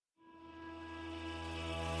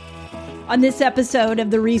On this episode of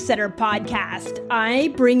the Resetter podcast,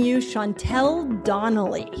 I bring you Chantal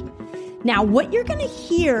Donnelly. Now, what you're going to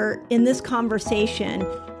hear in this conversation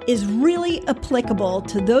is really applicable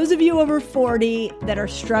to those of you over 40 that are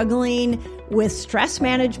struggling with stress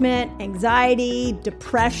management, anxiety,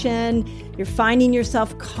 depression. You're finding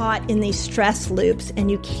yourself caught in these stress loops and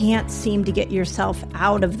you can't seem to get yourself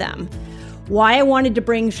out of them. Why I wanted to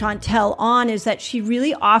bring Chantal on is that she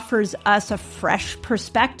really offers us a fresh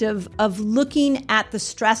perspective of looking at the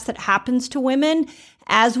stress that happens to women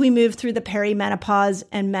as we move through the perimenopause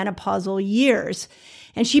and menopausal years.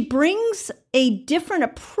 And she brings a different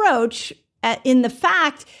approach in the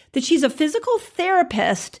fact that she's a physical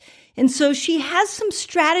therapist. And so she has some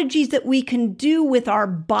strategies that we can do with our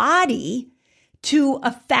body to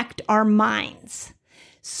affect our minds.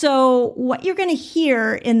 So what you're going to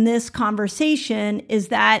hear in this conversation is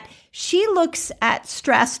that she looks at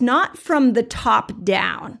stress not from the top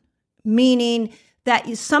down, meaning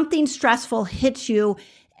that something stressful hits you,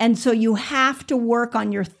 and so you have to work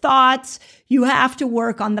on your thoughts, you have to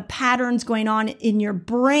work on the patterns going on in your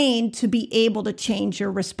brain to be able to change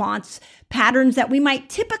your response patterns that we might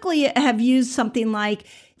typically have used something like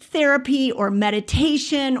therapy or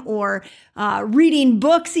meditation or reading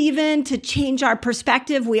books even to change our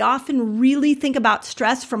perspective. We often really think about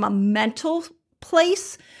stress from a mental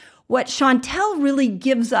place. What Chantal really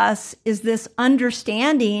gives us is this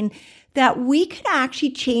understanding that we could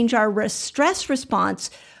actually change our stress response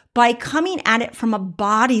by coming at it from a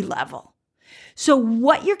body level. So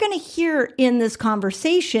what you're going to hear in this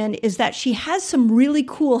conversation is that she has some really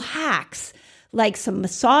cool hacks, like some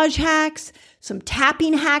massage hacks, some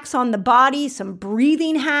tapping hacks on the body, some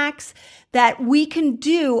breathing hacks that we can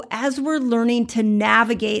do as we're learning to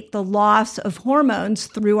navigate the loss of hormones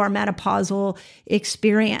through our menopausal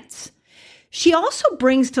experience. She also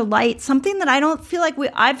brings to light something that I don't feel like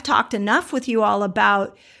I've talked enough with you all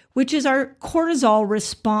about, which is our cortisol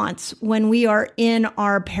response when we are in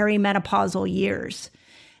our perimenopausal years.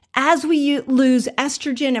 As we lose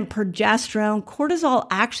estrogen and progesterone, cortisol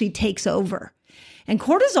actually takes over. And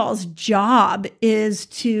cortisol's job is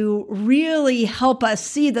to really help us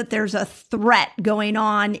see that there's a threat going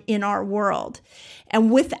on in our world.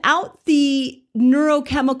 And without the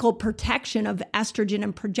neurochemical protection of estrogen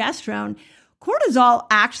and progesterone, cortisol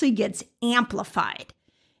actually gets amplified.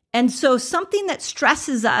 And so something that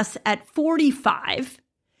stresses us at 45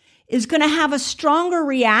 is going to have a stronger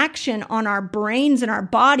reaction on our brains and our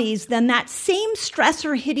bodies than that same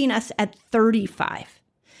stressor hitting us at 35.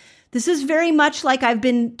 This is very much like I've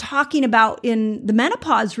been talking about in the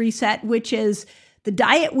menopause reset, which is the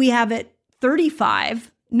diet we have at 35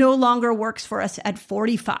 no longer works for us at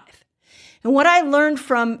 45. And what I learned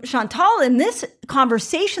from Chantal in this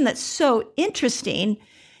conversation that's so interesting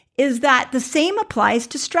is that the same applies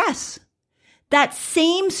to stress. That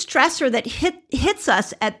same stressor that hits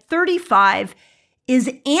us at 35 is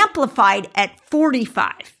amplified at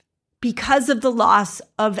 45 because of the loss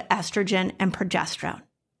of estrogen and progesterone.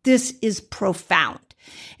 This is profound.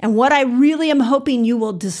 And what I really am hoping you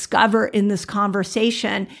will discover in this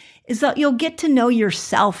conversation is that you'll get to know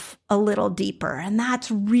yourself a little deeper. And that's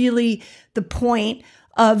really the point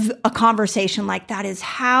of a conversation like that, is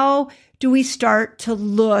how do we start to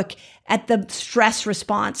look at the stress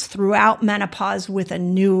response throughout menopause with a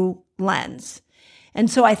new lens? And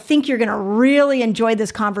so I think you're going to really enjoy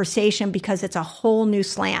this conversation because it's a whole new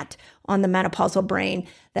slant on the menopausal brain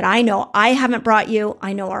that I know I haven't brought you.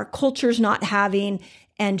 I know our culture's not having,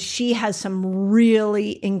 and she has some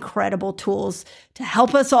really incredible tools to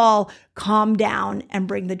help us all calm down and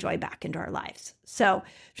bring the joy back into our lives. So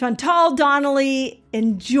Chantal Donnelly,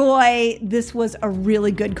 enjoy. This was a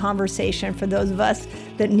really good conversation for those of us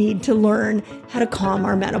that need to learn how to calm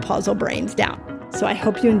our menopausal brains down. So I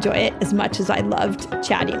hope you enjoy it as much as I loved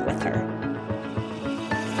chatting with her.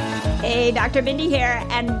 Hey, Dr. Mindy here,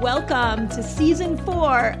 and welcome to Season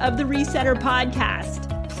 4 of the Resetter podcast.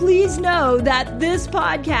 Please know that this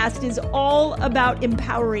podcast is all about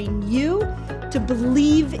empowering you to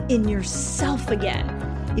believe in yourself again.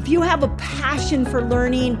 If you have a passion for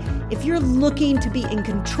learning, if you're looking to be in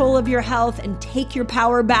control of your health and take your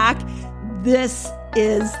power back, this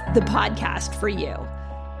is the podcast for you.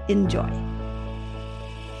 Enjoy.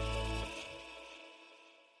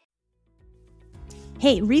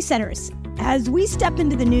 Hey, Resetters, as we step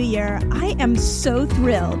into the new year, I am so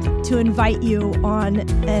thrilled to invite you on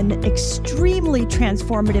an extremely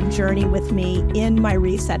transformative journey with me in my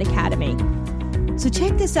Reset Academy. So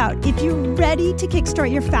check this out. If you're ready to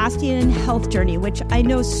kickstart your fasting and health journey, which I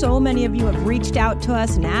know so many of you have reached out to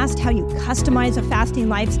us and asked how you customize a fasting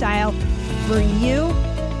lifestyle for you,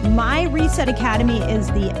 my Reset Academy is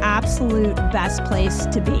the absolute best place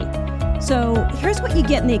to be. So here's what you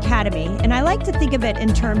get in the Academy, and I like to think of it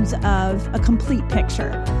in terms of a complete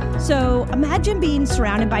picture. So imagine being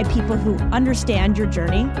surrounded by people who understand your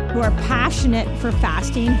journey, who are passionate for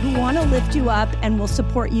fasting, who want to lift you up and will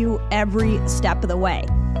support you every step of the way.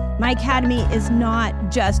 My Academy is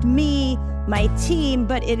not just me, my team,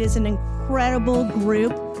 but it is an incredible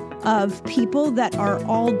group of people that are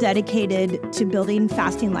all dedicated to building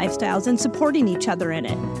fasting lifestyles and supporting each other in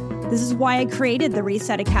it. This is why I created the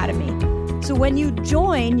Reset Academy. So when you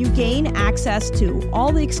join, you gain access to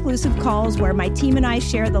all the exclusive calls where my team and I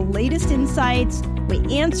share the latest insights, we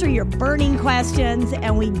answer your burning questions,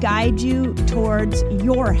 and we guide you towards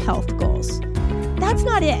your health goals. That's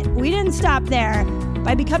not it. We didn't stop there.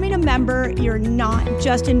 By becoming a member, you're not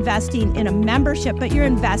just investing in a membership, but you're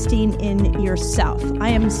investing in yourself. I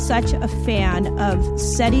am such a fan of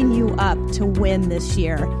setting you up to win this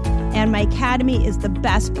year. And my Academy is the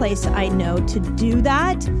best place I know to do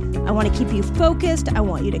that. I want to keep you focused. I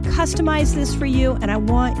want you to customize this for you. And I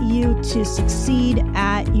want you to succeed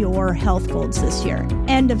at your health goals this year.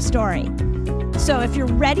 End of story. So if you're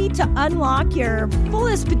ready to unlock your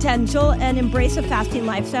fullest potential and embrace a fasting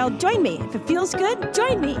lifestyle, join me. If it feels good,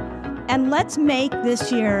 join me. And let's make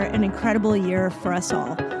this year an incredible year for us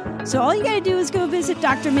all. So all you got to do is go visit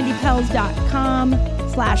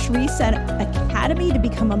drmindypelz.com/Reset Academy to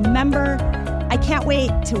become a member. I can't wait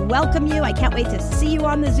to welcome you. I can't wait to see you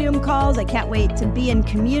on the Zoom calls. I can't wait to be in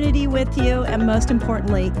community with you. And most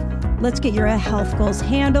importantly, let's get your health goals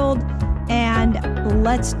handled. And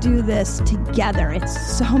let's do this together.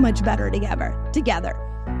 It's so much better together.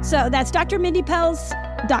 So that's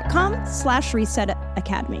drmindypelz.com/Reset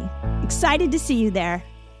Academy. Excited to see you there.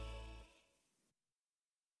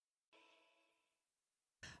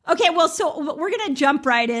 Okay, well, so we're going to jump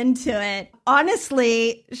right into it.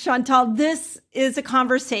 Honestly, Chantal, this is a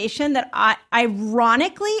conversation that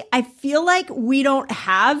ironically, I feel like we don't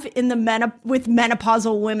have in the with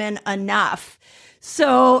menopausal women enough.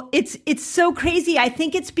 So it's so crazy. I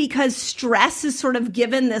think it's because stress is sort of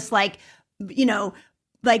given this like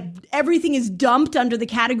everything is dumped under the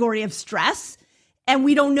category of stress, and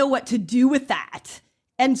we don't know what to do with that.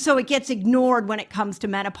 And so it gets ignored when it comes to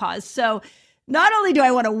menopause. So not only do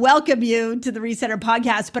I want to welcome you to the Resetter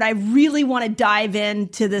podcast, but I really want to dive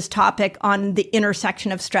into this topic on the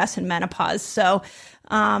intersection of stress and menopause. So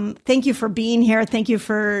thank you for being here. Thank you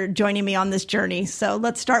for joining me on this journey. So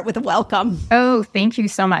let's start with a welcome. Oh, thank you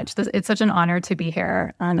so much. It's such an honor to be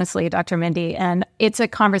here, honestly, Dr. Mindy. And it's a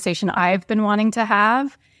conversation I've been wanting to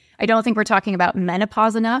have. I don't think we're talking about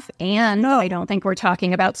menopause enough. And I don't think we're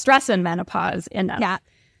talking about stress and menopause enough. Yeah.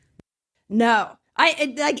 No.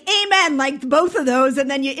 I like, amen, like both of those,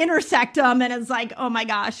 and then you intersect them, and it's like, oh my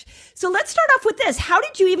gosh. So let's start off with this. How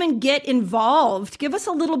did you even get involved? Give us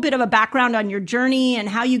a little bit of a background on your journey and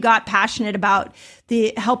how you got passionate about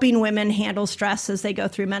the helping women handle stress as they go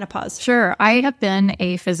through menopause. Sure. I have been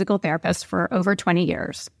a physical therapist for over 20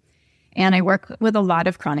 years, and I work with a lot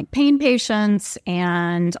of chronic pain patients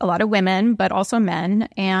and a lot of women, but also men.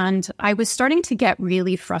 And I was starting to get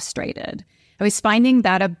really frustrated. I was finding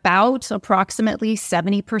that about approximately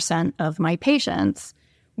 70% of my patients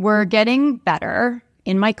were getting better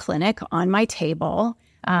in my clinic on my table.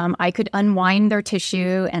 I could unwind their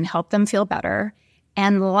tissue and help them feel better.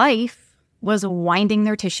 And life was winding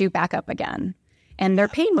their tissue back up again. And their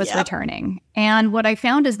pain was returning. And what I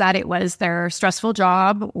found is that it was their stressful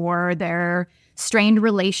job or their strained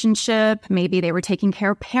relationship. Maybe they were taking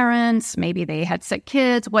care of parents. Maybe they had sick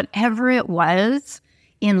kids. Whatever it was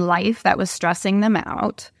in life that was stressing them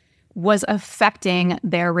out was affecting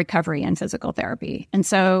their recovery in physical therapy. And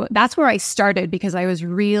so that's where I started, because I was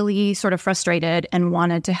really sort of frustrated and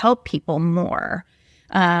wanted to help people more.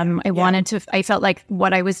 I felt like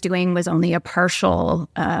what I was doing was only a partial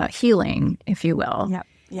healing, if you will.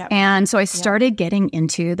 And so I started getting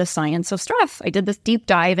into the science of stress. I did this deep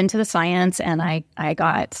dive into the science, and I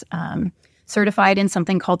got certified in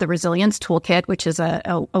something called the Resilience Toolkit, which is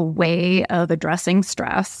a way of addressing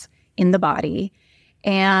stress in the body.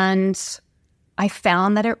 And I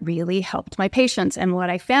found that it really helped my patients. And what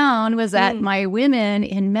I found was that my women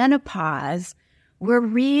in menopause were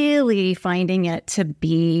really finding it to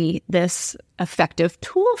be this effective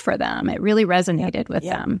tool for them. It really resonated with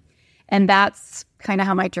them. And that's kind of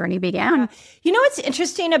how my journey began. You know what's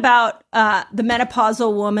interesting about the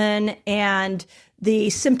menopausal woman and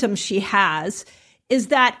the symptoms she has is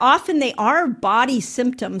that often they are body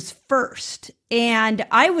symptoms first. And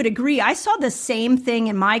I would agree. I saw the same thing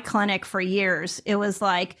in my clinic for years. It was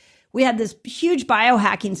like, we had this huge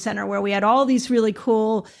biohacking center where we had all these really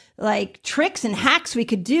cool like tricks and hacks we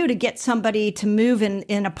could do to get somebody to move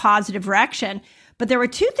in a positive direction. But there were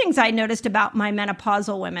two things I noticed about my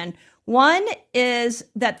menopausal women. One is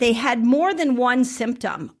that they had more than one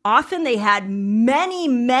symptom. Often they had many,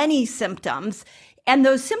 many symptoms. And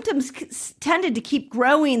those symptoms tended to keep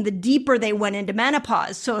growing the deeper they went into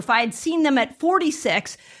menopause. So if I had seen them at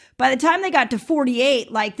 46, by the time they got to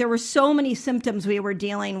 48, like there were so many symptoms we were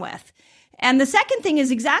dealing with. And the second thing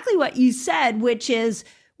is exactly what you said, which is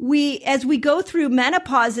as we go through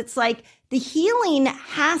menopause, it's like the healing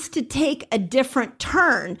has to take a different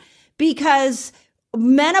turn because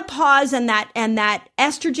menopause and that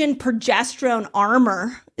estrogen progesterone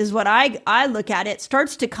armor is what I look at. It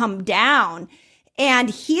starts to come down. And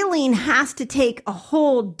healing has to take a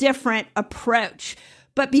whole different approach.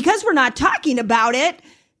 But because we're not talking about it,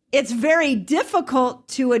 it's very difficult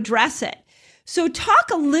to address it. So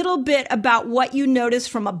talk a little bit about what you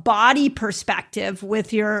noticed from a body perspective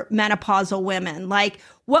with your menopausal women. Like,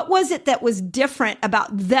 what was it that was different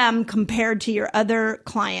about them compared to your other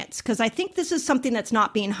clients? Because I think this is something that's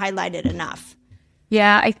not being highlighted enough.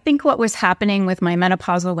 Yeah, I think what was happening with my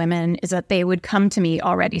menopausal women is that they would come to me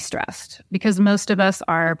already stressed because most of us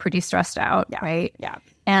are pretty stressed out, right? Yeah.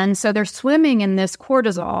 And so they're swimming in this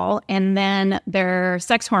cortisol, and then their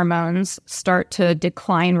sex hormones start to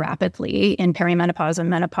decline rapidly in perimenopause and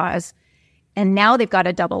menopause. And now they've got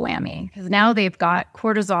a double whammy because now they've got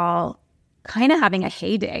cortisol kind of having a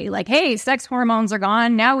heyday. Like, hey, sex hormones are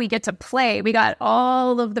gone. Now we get to play. We got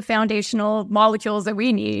all of the foundational molecules that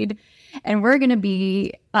we need. And we're going to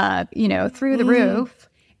be, through the roof.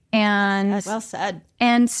 And that's well said.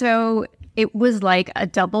 And so it was like a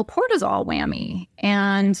double cortisol whammy.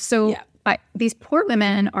 And so these poor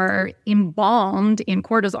women are embalmed in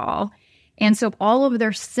cortisol. And so all of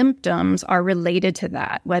their symptoms are related to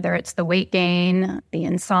that, whether it's the weight gain, the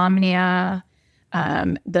insomnia,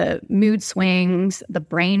 the mood swings, the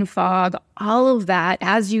brain fog, all of that,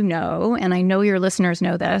 as you know, and I know your listeners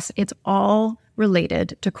know this, it's all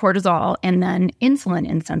related to cortisol and then insulin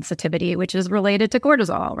insensitivity, which is related to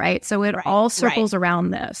cortisol, right? So it all circles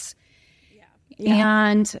around this. Yeah.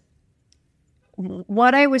 And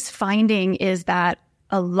what I was finding is that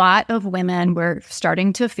a lot of women were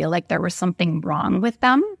starting to feel like there was something wrong with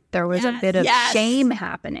them. There was a bit of shame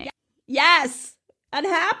happening. Yes, that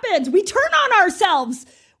happens. We turn on ourselves.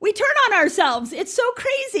 It's so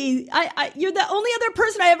crazy. You're the only other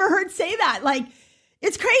person I ever heard say that. Like,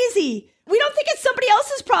 it's crazy. We don't think it's somebody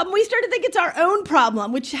else's problem. We start to think it's our own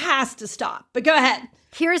problem, which has to stop. But go ahead.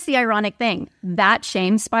 Here's the ironic thing. That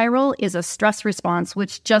shame spiral is a stress response,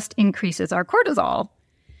 which just increases our cortisol.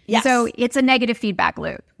 Yes. So it's a negative feedback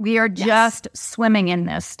loop. We are just swimming in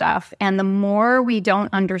this stuff. And the more we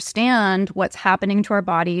don't understand what's happening to our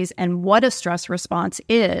bodies and what a stress response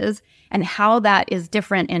is and how that is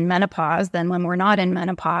different in menopause than when we're not in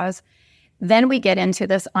menopause, then we get into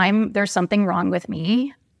this, there's something wrong with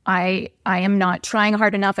me. I am not trying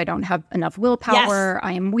hard enough. I don't have enough willpower. Yes.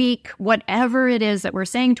 I am weak. Whatever it is that we're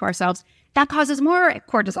saying to ourselves, that causes more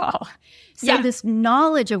cortisol. So this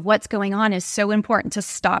knowledge of what's going on is so important to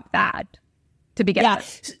stop that to begin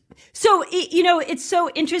with. So, it's so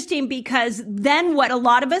interesting because then what a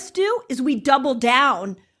lot of us do is we double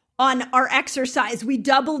down on our exercise. We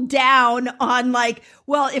double down on like,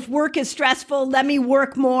 well, if work is stressful, let me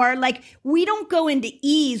work more. Like, we don't go into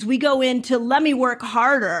ease. We go into let me work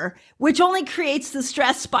harder, which only creates the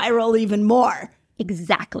stress spiral even more.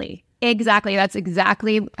 Exactly. That's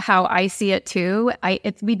exactly how I see it too.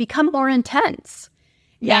 We become more intense.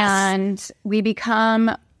 Yes. And we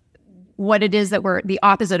become what it is that we're the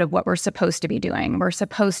opposite of what we're supposed to be doing. We're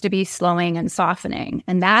supposed to be slowing and softening.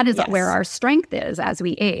 And that is where our strength is as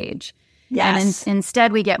we age. Yes. And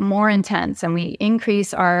instead we get more intense and we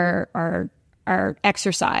increase our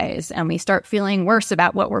exercise and we start feeling worse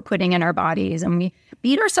about what we're putting in our bodies and we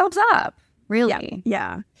beat ourselves up. Really?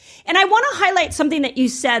 Yeah. And I want to highlight something that you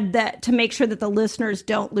said that to make sure that the listeners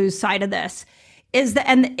don't lose sight of this is that,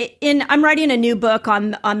 I'm writing a new book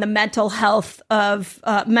on the mental health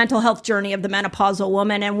journey of the menopausal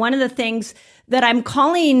woman. And one of the things that I'm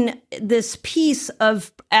calling this piece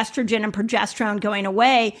of estrogen and progesterone going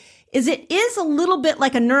away is it is a little bit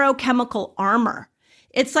like a neurochemical armor.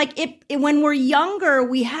 It's like when we're younger,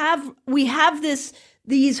 we have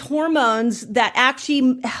these hormones that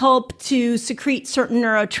actually help to secrete certain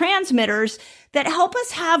neurotransmitters that help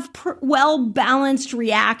us have well-balanced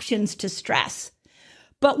reactions to stress.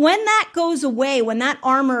 But when that goes away, when that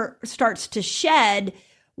armor starts to shed,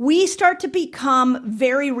 we start to become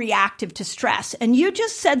very reactive to stress. And you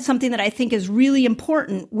just said something that I think is really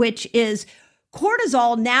important, which is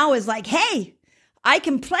cortisol now is like, hey, I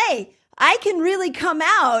can play. I can really come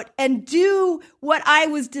out and do what I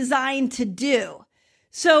was designed to do.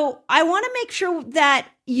 So I want to make sure that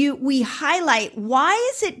we highlight, why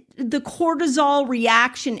is it the cortisol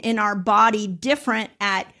reaction in our body different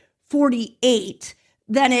at 48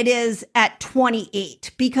 than it is at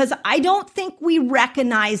 28? Because I don't think we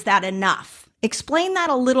recognize that enough. Explain that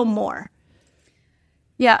a little more.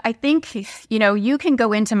 Yeah, I think, you can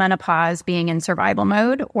go into menopause being in survival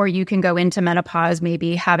mode, or you can go into menopause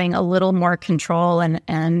maybe having a little more control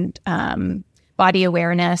and body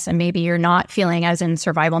awareness, and maybe you're not feeling as in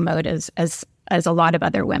survival mode as a lot of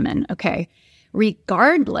other women. Okay.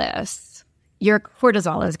 Regardless, your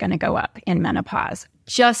cortisol is going to go up in menopause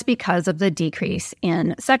just because of the decrease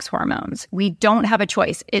in sex hormones. We don't have a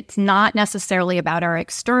choice. It's not necessarily about our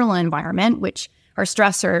external environment, which our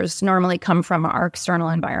stressors normally come from our external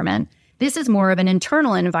environment. This is more of an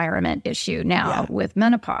internal environment issue now with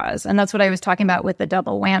menopause. And that's what I was talking about with the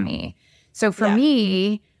double whammy. So for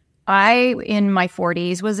me, I, in my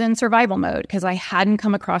 40s, was in survival mode because I hadn't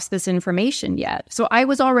come across this information yet. So I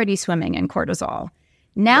was already swimming in cortisol.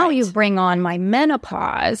 Now you bring on my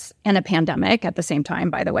menopause and a pandemic at the same time,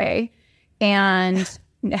 by the way. And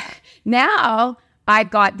now I've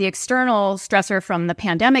got the external stressor from the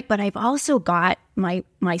pandemic, but I've also got my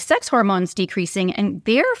sex hormones decreasing and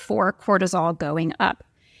therefore cortisol going up.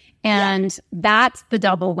 And that's the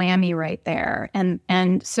double whammy right there.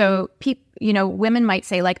 And so women might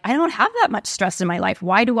say, like, I don't have that much stress in my life.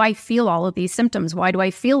 Why do I feel all of these symptoms? Why do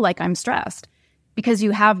I feel like I'm stressed? Because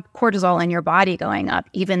you have cortisol in your body going up,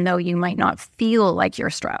 even though you might not feel like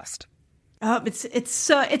you're stressed. Oh,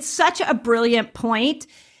 it's such a brilliant point.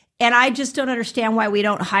 And I just don't understand why we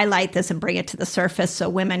don't highlight this and bring it to the surface so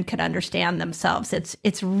women could understand themselves.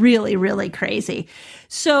 It's really, really crazy.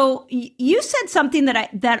 So you said something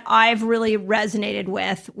that I've really resonated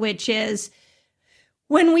with, which is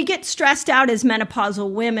when we get stressed out as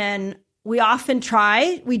menopausal women, we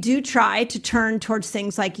do try to turn towards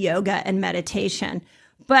things like yoga and meditation.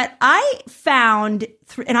 But I found,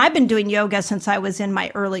 and I've been doing yoga since I was in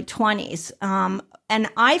my early 20s, and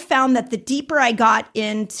I found that the deeper I got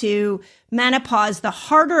into menopause, the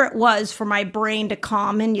harder it was for my brain to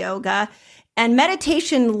calm in yoga. And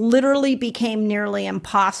meditation literally became nearly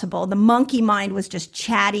impossible. The monkey mind was just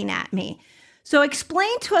chatting at me. So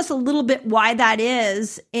explain to us a little bit why that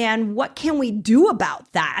is and what can we do about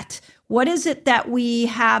that? What is it that we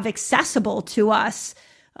have accessible to us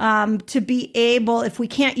to be able, if we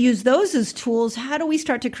can't use those as tools, how do we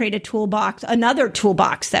start to create another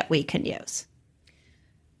toolbox that we can use?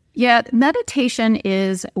 Yeah, meditation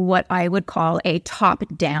is what I would call a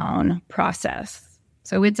top-down process.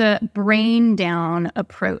 So it's a brain-down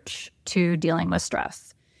approach to dealing with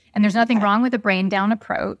stress. And there's nothing wrong with a brain-down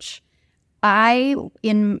approach. I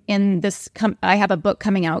have a book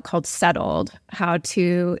coming out called Settled, How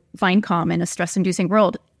to Find Calm in a Stress-Inducing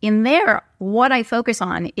World. In there, what I focus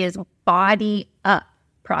on is body-up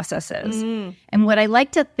processes. And what I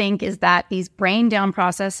like to think is that these brain-down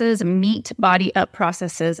processes meet body-up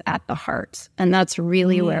processes at the heart. And that's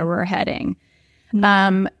really where we're heading.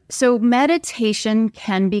 So meditation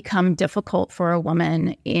can become difficult for a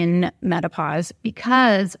woman in menopause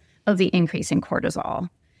because of the increase in cortisol.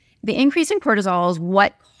 The increase in cortisol is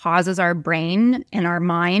what causes our brain and our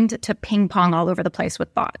mind to ping pong all over the place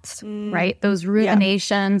with thoughts, right? Those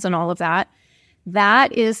ruminations and all of that.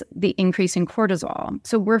 That is the increase in cortisol.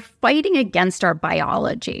 So we're fighting against our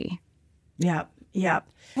biology. Yep.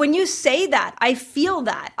 When you say that, I feel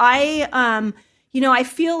that. I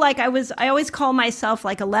feel like I always call myself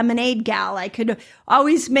like a lemonade gal. I could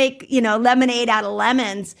always make, lemonade out of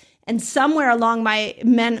lemons. And somewhere along my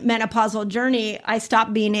menopausal journey, I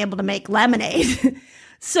stopped being able to make lemonade.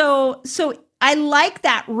 So I like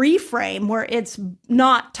that reframe where it's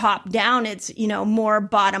not top down, it's, more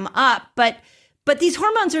bottom up. But these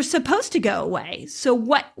hormones are supposed to go away. So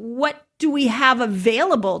what do we have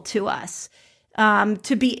available to us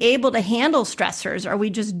to be able to handle stressors? Are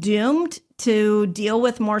we just doomed to deal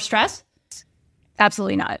with more stress?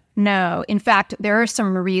 Absolutely not. No. In fact, there are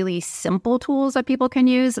some really simple tools that people can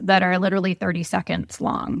use that are literally 30 seconds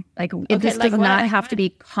long. This does not have to be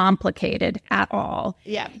complicated at all.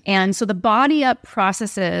 Yeah. And so the body up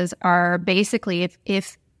processes are basically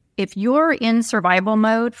if you're in survival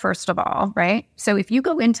mode, first of all, right? So if you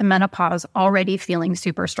go into menopause already feeling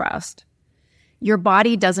super stressed, your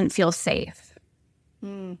body doesn't feel safe.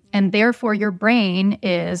 And therefore your brain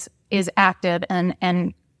is active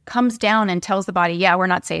and comes down and tells the body, yeah, we're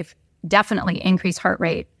not safe. Definitely increase heart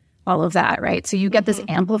rate, all of that, right? So you get this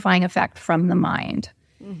amplifying effect from the mind.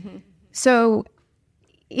 So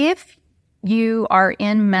if you are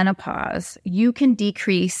in menopause, you can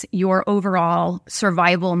decrease your overall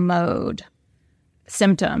survival mode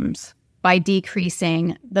symptoms by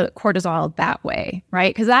decreasing the cortisol that way,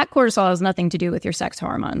 right? Because that cortisol has nothing to do with your sex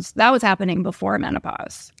hormones. That was happening before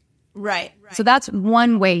menopause. Right. So that's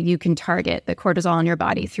one way you can target the cortisol in your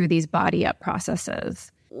body, through these body up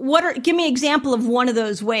processes. Give me an example of one of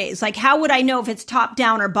those ways. Like, how would I know if it's top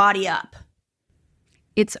down or body up?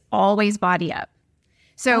 It's always body up.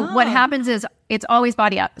 So what happens is it's always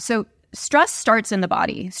body up. So stress starts in the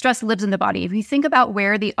body. Stress lives in the body. If you think about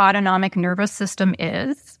where the autonomic nervous system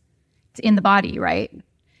is, it's in the body, right?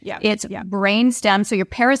 Yeah. It's brain stem. So your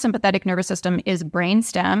parasympathetic nervous system is brain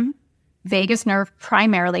stem, vagus nerve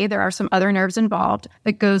primarily. There are some other nerves involved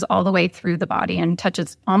that goes all the way through the body and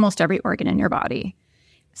touches almost every organ in your body.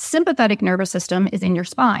 Sympathetic nervous system is in your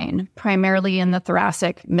spine, primarily in the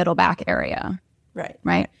thoracic middle back area.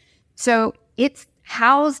 Right. So it's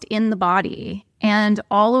housed in the body, and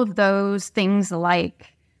all of those things like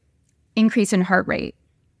increase in heart rate,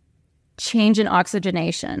 change in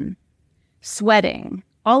oxygenation, sweating,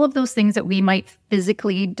 all of those things that we might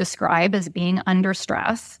physically describe as being under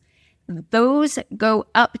stress, those go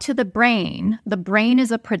up to the brain. The brain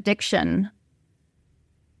is a prediction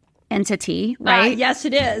entity, right? Yes,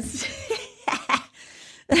 it is.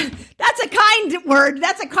 That's a kind word.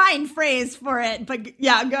 That's a kind phrase for it. But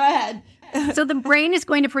yeah, go ahead. So the brain is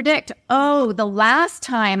going to predict, oh, the last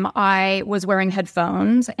time I was wearing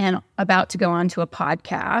headphones and about to go on to a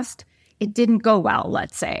podcast, it didn't go well,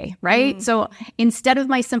 let's say, right? So instead of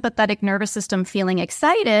my sympathetic nervous system feeling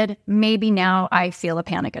excited, maybe now I feel a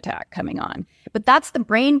panic attack coming on. But that's the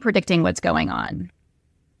brain predicting what's going on.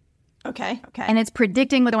 Okay. And it's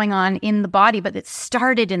predicting what's going on in the body, but it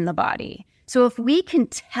started in the body. So if we can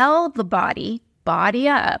tell the body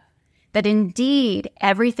up, that indeed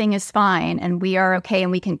everything is fine and we are okay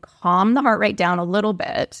and we can calm the heart rate down a little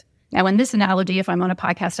bit. Now, in this analogy, if I'm on a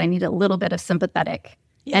podcast, I need a little bit of sympathetic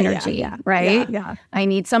energy, right? Yeah. I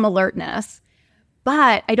need some alertness,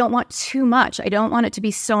 but I don't want too much. I don't want it to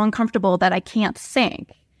be so uncomfortable that I can't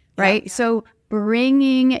think, right? Yeah. So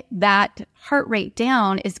bringing that heart rate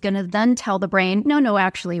down is going to then tell the brain, no,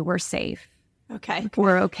 actually, we're safe. Okay.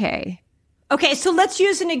 We're okay. Okay, so let's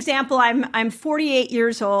use an example. I'm 48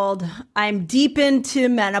 years old. I'm deep into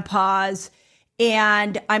menopause,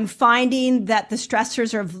 and I'm finding that the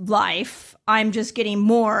stressors of life, I'm just getting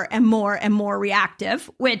more and more and more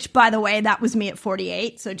reactive, which, by the way, that was me at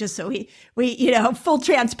 48. So just so we full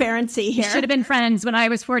transparency here. We should have been friends when I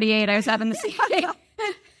was 48. I was having the same thing.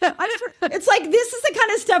 It's like, this is the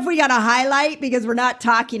kind of stuff we got to highlight because we're not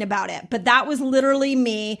talking about it. But that was literally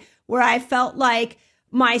me, where I felt like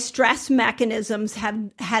my stress mechanisms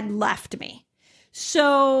had left me.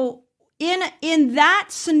 So in that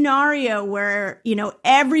scenario where,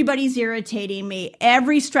 everybody's irritating me,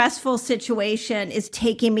 every stressful situation is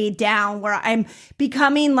taking me down, where I'm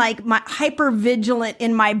becoming like my hyper vigilant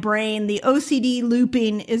in my brain, the OCD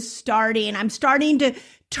looping is starting. I'm starting to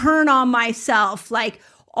turn on myself, like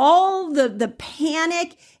all the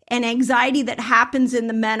panic and anxiety that happens in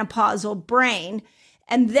the menopausal brain.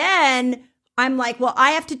 And then I'm like, well,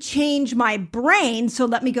 I have to change my brain. So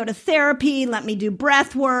let me go to therapy. Let me do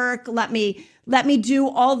breath work. Let me do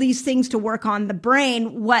all these things to work on the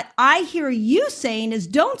brain. What I hear you saying is,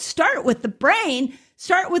 don't start with the brain,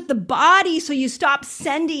 start with the body. So you stop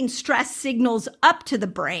sending stress signals up to the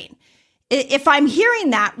brain. If I'm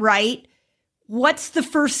hearing that right, what's the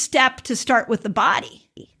first step to start with the body?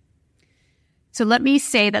 So let me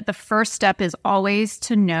say that the first step is always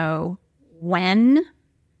to know when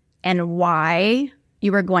and why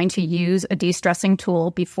you are going to use a de-stressing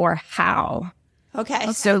tool before how.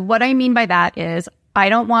 Okay. So what I mean by that is, I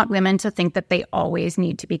don't want women to think that they always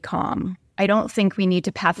need to be calm. I don't think we need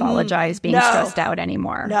to pathologize being stressed out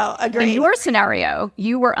anymore. No, agree. In your scenario,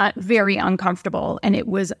 you were very uncomfortable and it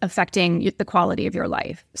was affecting the quality of your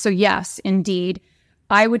life. So yes, indeed,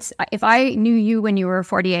 if I knew you when you were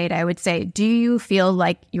 48, I would say, do you feel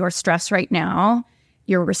like your stress right now,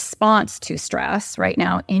 your response to stress right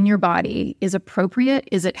now in your body is appropriate?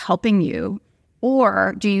 Is it helping you?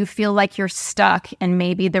 Or do you feel like you're stuck and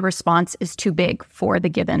maybe the response is too big for the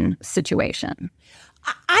given situation?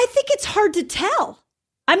 I think it's hard to tell.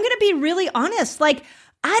 I'm going to be really honest. Like,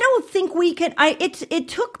 I don't think we can. It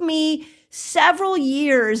took me several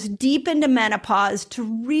years deep into menopause to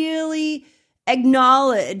really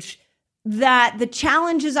acknowledge that the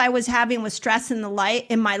challenges I was having with stress in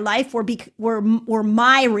my life were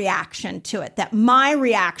my reaction to it, that my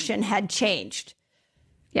reaction had changed.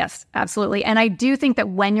 Yes, absolutely. And I do think that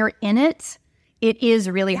when you're in it, it is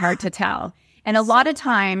really hard to tell. And a lot of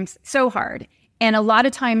times, so hard. And a lot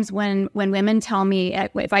of times when women tell me,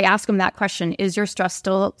 if I ask them that question, is your stress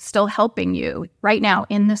still helping you right now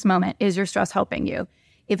in this moment? Is your stress helping you?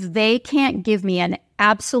 If they can't give me an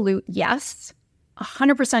absolute yes,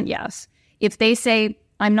 100% yes, if they say,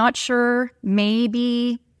 I'm not sure,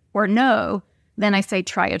 maybe, or no, then I say,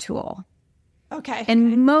 try a tool. Okay.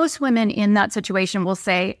 And most women in that situation will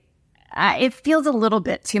say, it feels a little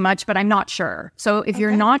bit too much, but I'm not sure. So if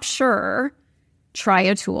you're not sure, try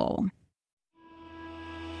a tool.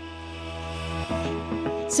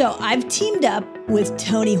 So I've teamed up with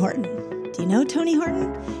Tony Horton. Do you know Tony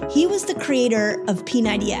Horton? He was the creator of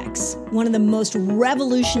P90X, one of the most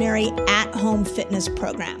revolutionary at-home fitness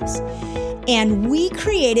programs. And we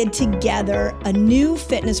created together a new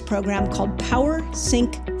fitness program called Power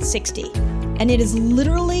Sync 60. And it is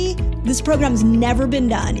literally, this program's never been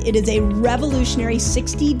done. It is a revolutionary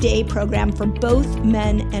 60-day program for both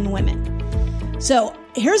men and women. So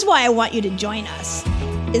here's why I want you to join us,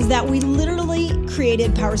 is that we literally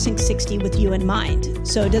created Power Sync 60 with you in mind.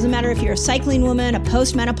 So it doesn't matter if you're a cycling woman, a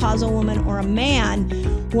postmenopausal woman, or a man.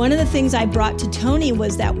 One of the things I brought to Tony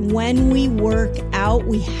was that when we work out,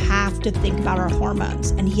 we have to think about our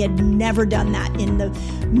hormones. And he had never done that in the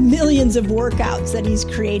millions of workouts that he's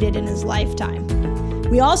created in his lifetime.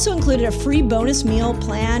 We also included a free bonus meal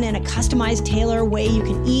plan and a customized tailor way you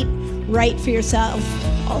can eat right for yourself.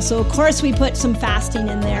 Also, of course, we put some fasting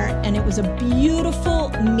in there, and it was a beautiful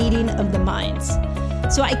meeting of the minds.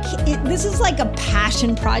 So this is like a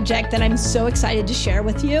passion project that I'm so excited to share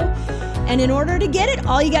with you. And in order to get it,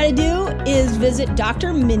 all you got to do is visit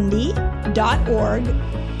drmindy.org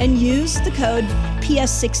and use the code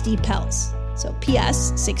PS60PELZ. So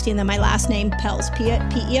PS60 and then my last name, PELZ,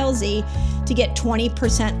 P-E-L-Z, to get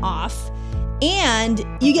 20% off. And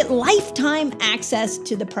you get lifetime access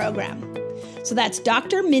to the program. So that's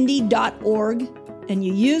drmindy.org, and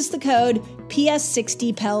you use the code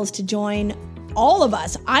PS60PELZ to join all of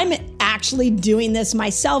us. I'm actually doing this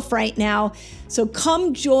myself right now. So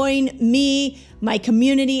come join me, my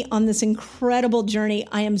community, on this incredible journey.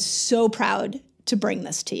 I am so proud to bring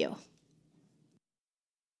this to you.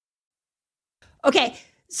 Okay,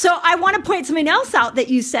 so I want to point something else out that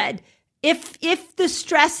you said. If the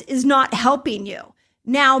stress is not helping you.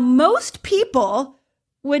 Now, most people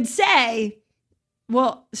would say,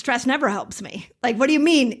 well, stress never helps me. Like, what do you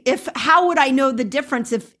mean? How would I know the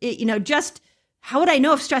difference how would I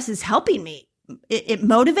know if stress is helping me? It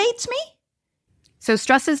motivates me? So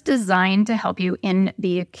stress is designed to help you in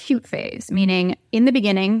the acute phase, meaning in the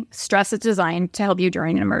beginning, stress is designed to help you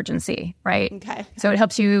during an emergency, right? Okay. So it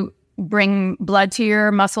helps you bring blood to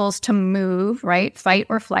your muscles to move, right? Fight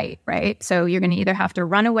or flight, right? So you're going to either have to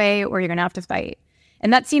run away or you're going to have to fight.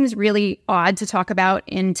 And that seems really odd to talk about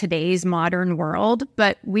in today's modern world,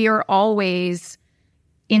 but we are always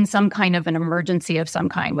in some kind of an emergency of some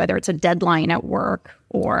kind, whether it's a deadline at work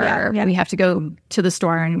or we have to go to the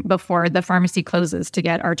store and before the pharmacy closes to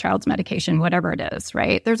get our child's medication, whatever it is,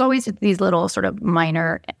 right? There's always these little sort of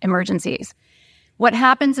minor emergencies. What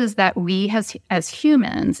happens is that we as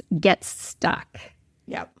humans get stuck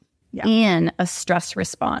in a stress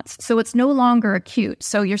response. So it's no longer acute.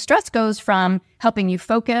 So your stress goes from helping you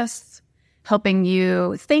focus, helping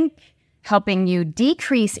you think, helping you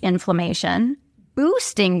decrease inflammation,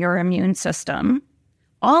 boosting your immune system.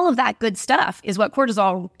 All of that good stuff is what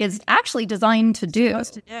cortisol is actually designed to do.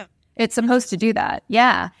 It's supposed to do that,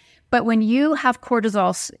 yeah. But when you have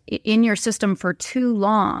cortisol in your system for too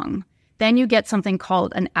long, then you get something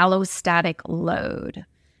called an allostatic load.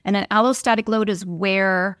 And an allostatic load is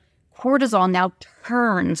where cortisol now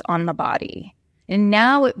turns on the body. And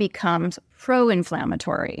now it becomes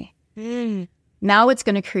pro-inflammatory. Now it's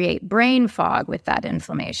going to create brain fog with that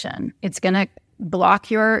inflammation. It's going to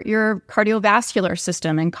block your cardiovascular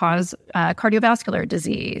system and cause cardiovascular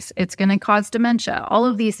disease. It's going to cause dementia. All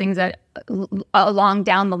of these things that along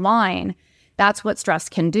down the line, that's what stress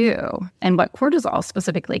can do and what cortisol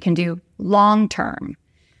specifically can do long term.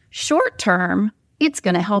 Short term, it's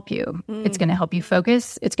going to help you. It's going to help you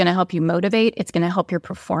focus. It's going to help you motivate. It's going to help your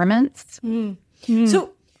performance.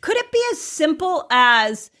 So could it be as simple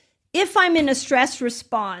as if I'm in a stress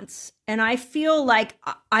response and I feel like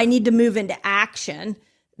I need to move into action,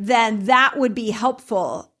 then that would be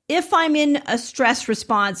helpful. If I'm in a stress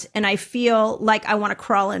response and I feel like I want to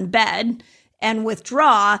crawl in bed and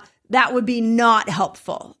withdraw, that would be not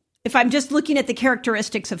helpful. If I'm just looking at the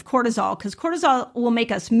characteristics of cortisol, because cortisol will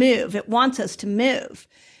make us move. It wants us to move.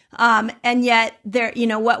 And yet there,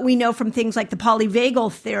 what we know from things like the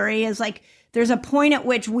polyvagal theory is like, there's a point at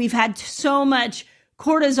which we've had so much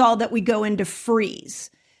cortisol that we go into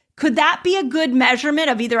freeze. Could that be a good measurement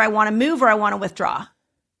of either I want to move or I want to withdraw?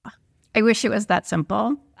 I wish it was that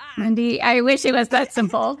simple, Wendy. I wish it was that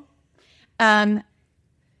simple.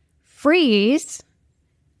 Freeze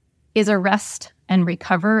is a rest and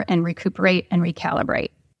recover and recuperate and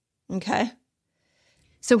recalibrate. Okay.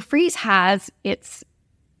 So freeze has its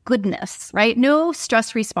goodness, right? No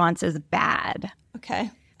stress response is bad. Okay.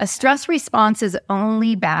 A stress response is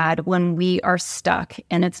only bad when we are stuck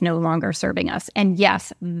and it's no longer serving us. And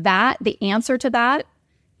yes, the answer to that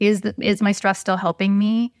is my stress still helping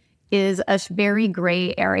me is a very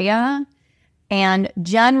gray area. And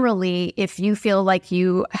generally, if you feel like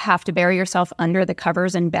you have to bury yourself under the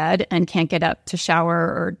covers in bed and can't get up to shower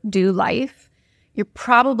or do life, you're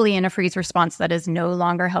probably in a freeze response that is no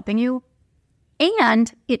longer helping you.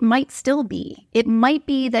 And it might still be. It might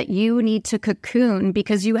be that you need to cocoon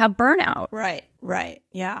because you have burnout. Right.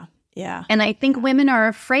 Yeah. And I think women are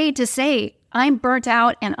afraid to say, I'm burnt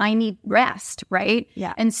out and I need rest, right?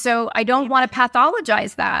 Yeah. And so I don't want to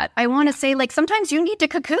pathologize that. I want to say, like, sometimes you need to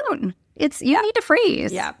cocoon. You need to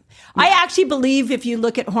freeze. Yeah. I actually believe if you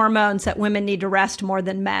look at hormones that women need to rest more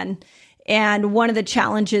than men. And one of the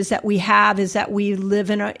challenges that we have is that we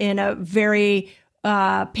live in a very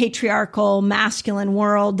patriarchal, masculine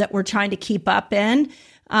world that we're trying to keep up in.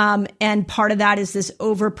 And part of that is this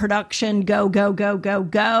overproduction,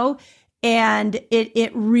 go. And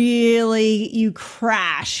it really, you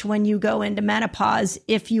crash when you go into menopause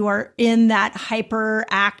if you are in that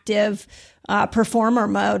hyperactive performer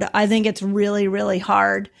mode. I think it's really, really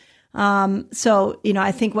hard. So,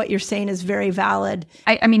 I think what you're saying is very valid.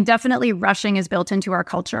 I mean, definitely rushing is built into our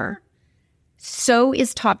culture. So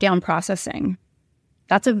is top-down processing.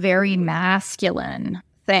 That's a very masculine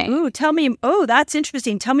thing. Ooh, tell me. Oh, that's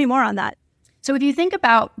interesting. Tell me more on that. So if you think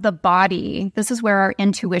about the body, this is where our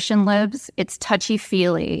intuition lives. It's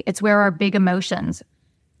touchy-feely. It's where our big emotions,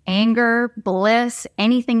 anger, bliss,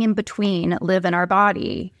 anything in between live in our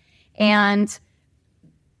body. And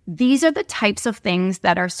these are the types of things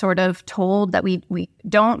that are sort of told that we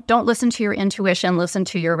don't listen to your intuition, listen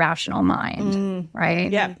to your rational mind,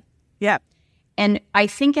 right? Yeah. And I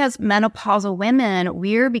think as menopausal women,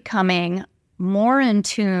 we're becoming more in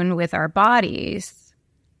tune with our bodies.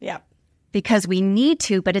 Yeah. Because we need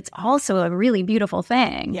to, but it's also a really beautiful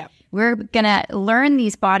thing. Yeah. We're going to learn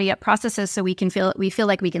these body up processes so we feel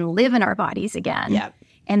like we can live in our bodies again. Yeah.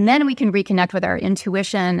 And then we can reconnect with our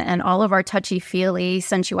intuition and all of our touchy-feely,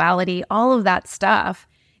 sensuality, all of that stuff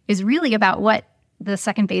is really about what the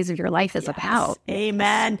second phase of your life is about.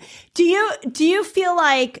 Amen. Do you feel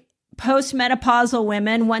like postmenopausal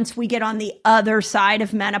women, once we get on the other side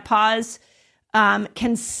of menopause,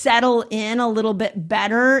 can settle in a little bit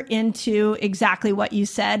better into exactly what you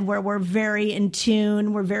said, where we're very in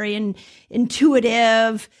tune, we're very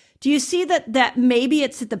intuitive? Do you see that maybe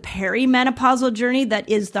it's the perimenopausal journey that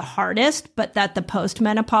is the hardest, but that the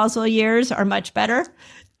postmenopausal years are much better?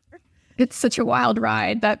 It's such a wild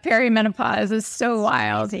ride. That perimenopause is so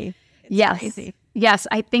wild. Crazy. Crazy. Yes,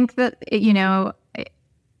 I think that,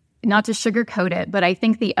 not to sugarcoat it, but I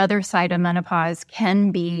think the other side of menopause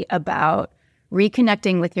can be about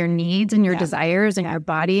reconnecting with your needs and your desires and your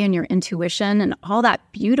body and your intuition and all that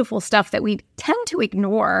beautiful stuff that we tend to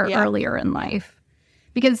ignore earlier in life.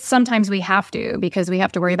 Because sometimes we have to, because we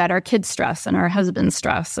have to worry about our kids' stress and our husband's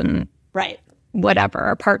stress and whatever,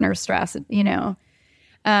 our partner's stress,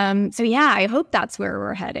 So yeah, I hope that's where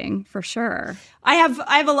we're heading for sure. I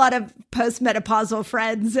have a lot of postmenopausal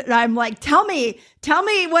friends, and I'm like, tell me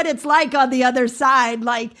what it's like on the other side.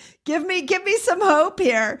 Like, give me some hope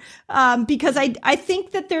here, because I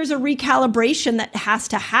think that there's a recalibration that has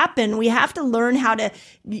to happen. We have to learn how to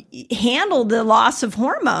handle the loss of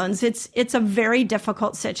hormones. It's a very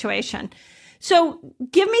difficult situation. So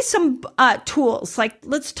give me some tools. Like,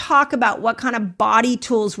 let's talk about what kind of body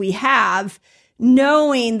tools we have,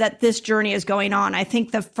 knowing that this journey is going on. I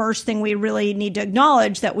think the first thing we really need to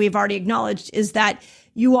acknowledge, that we've already acknowledged, is that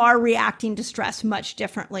you are reacting to stress much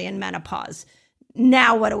differently in menopause.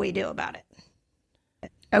 Now, what do we do about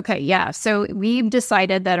it? Okay, yeah. So we've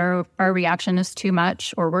decided that our reaction is too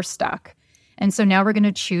much or we're stuck. And so now we're going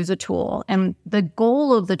to choose a tool. And the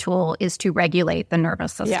goal of the tool is to regulate the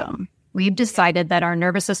nervous system. Yeah. We've decided that our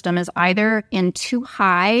nervous system is either in too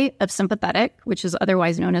high of sympathetic, which is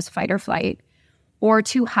otherwise known as fight or flight, or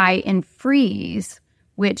too high in freeze,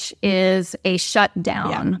 which is a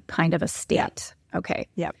shutdown kind of a state. Yeah. Okay.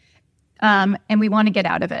 Yep. And we want to get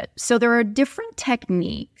out of it. So there are different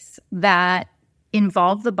techniques that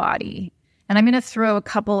involve the body. And I'm going to throw a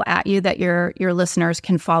couple at you that your listeners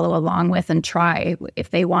can follow along with and try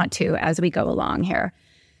if they want to as we go along here.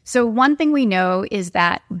 So one thing we know is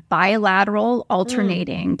that bilateral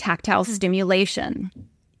alternating tactile stimulation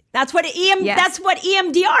That's what That's what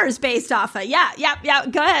EMDR is based off of. Yeah.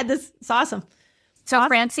 Go ahead. This is awesome. So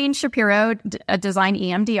Francine Shapiro designed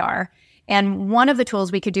EMDR, and one of the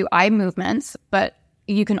tools we could do eye movements, but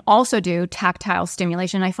you can also do tactile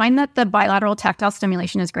stimulation. I find that the bilateral tactile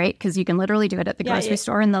stimulation is great because you can literally do it at the grocery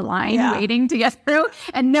store in the line waiting to get through,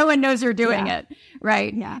 and no one knows you're doing it,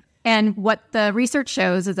 right? Yeah. And what the research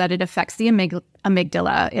shows is that it affects the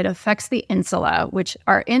amygdala. It affects the insula, which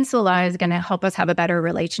our insula is going to help us have a better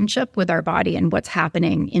relationship with our body and what's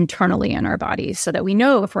happening internally in our bodies so that we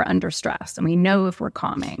know if we're under stress and we know if we're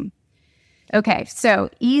calming. Okay,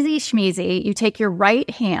 so easy schmeezy. You take your right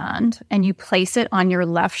hand and you place it on your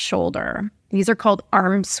left shoulder. These are called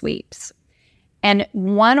arm sweeps. And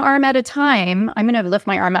one arm at a time, I'm going to lift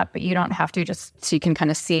my arm up, but you don't have to, just so you can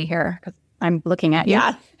kind of see here because I'm looking at you.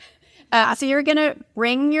 Yeah. So you're going to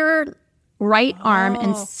bring your right arm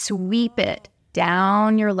and sweep it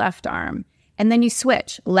down your left arm. And then you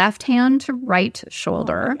switch left hand to right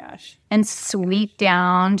shoulder and sweep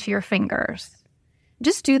down to your fingers.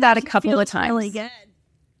 Just do that a couple of times. Really good.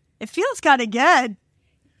 It feels kind of good.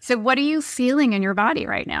 So what are you feeling in your body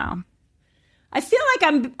right now? I feel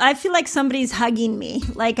like somebody's hugging me,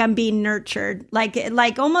 like I'm being nurtured, like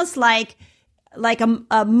almost like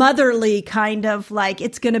a motherly kind of like,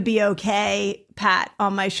 it's going to be okay, pat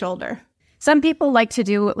on my shoulder. Some people like to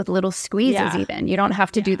do it with little squeezes even. You don't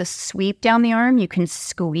have to do the sweep down the arm. You can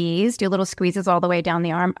squeeze, do little squeezes all the way down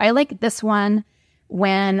the arm. I like this one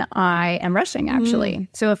when I am rushing, actually.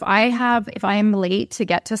 So if I am late to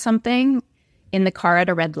get to something in the car at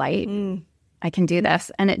a red light, I can do this.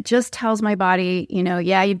 And it just tells my body,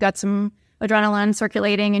 you've got some adrenaline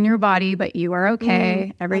circulating in your body, but you are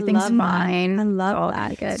okay. Everything's fine. I love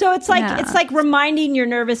that. Good. So it's like reminding your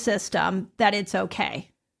nervous system that it's okay.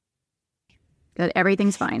 That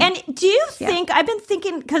everything's fine. And do you think, I've been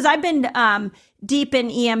thinking, because I've been deep in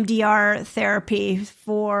EMDR therapy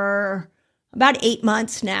for about 8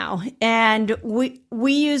 months now, and we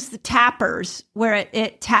use the tappers where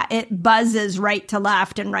it buzzes right to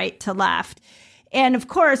left and right to left. And of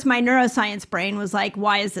course, my neuroscience brain was like,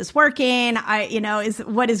 why is this working?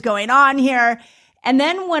 What is going on here? And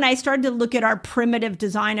then when I started to look at our primitive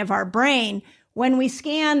design of our brain, when we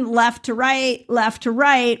scan left to right,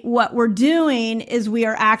 what we're doing is we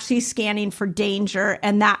are actually scanning for danger,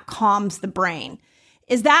 and that calms the brain.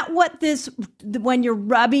 Is that what when you're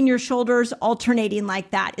rubbing your shoulders, alternating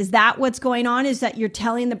like that, is that what's going on? Is that you're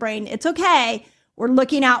telling the brain, it's okay, we're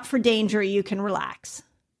looking out for danger, you can relax?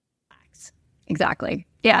 Exactly.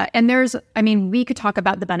 Yeah. And we could talk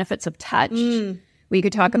about the benefits of touch. We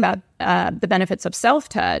could talk about the benefits of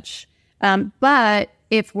self-touch. But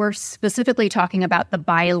if we're specifically talking about the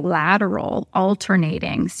bilateral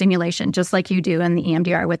alternating stimulation, just like you do in the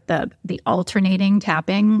EMDR with the alternating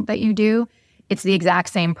tapping that you do, it's the exact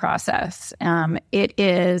same process. It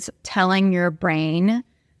is telling your brain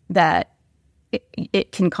that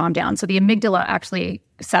it can calm down. So the amygdala actually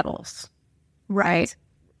settles. Right.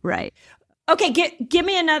 Okay, give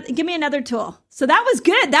me another tool. So that was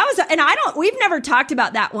good. We've never talked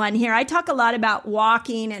about that one here. I talk a lot about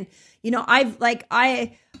walking, and I've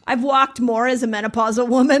walked more as a menopausal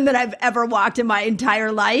woman than I've ever walked in my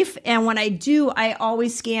entire life. And when I do, I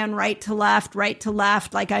always scan right to left.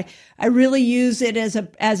 Like I really use it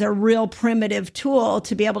as a real primitive tool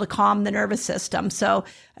to be able to calm the nervous system. So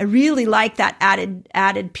I really like that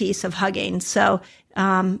added piece of hugging. So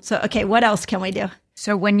okay, what else can we do?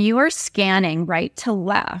 So when you are scanning right to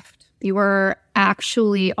left, you are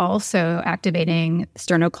actually also activating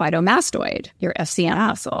sternocleidomastoid, your SCM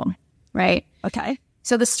muscle, right? Okay.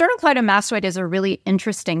 So the sternocleidomastoid is a really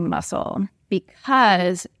interesting muscle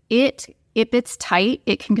because if it's tight,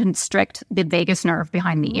 it can constrict the vagus nerve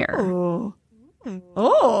behind the ear.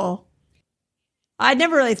 Oh. I'd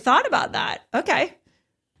never really thought about that. Okay.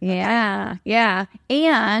 Yeah.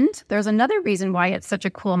 And there's another reason why it's such a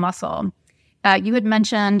cool muscle. You had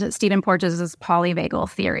mentioned Stephen Porges'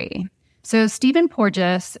 polyvagal theory. So Stephen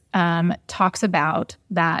Porges talks about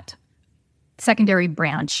that secondary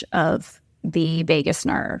branch of the vagus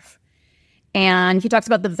nerve. And he talks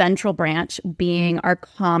about the ventral branch being our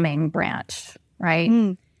calming branch, right?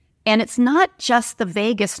 And it's not just the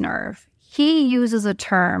vagus nerve. He uses a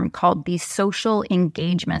term called the social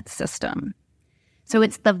engagement system. So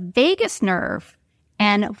it's the vagus nerve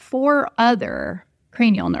and 4 other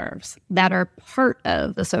cranial nerves that are part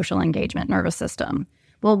of the social engagement nervous system.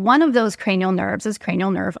 Well, one of those cranial nerves is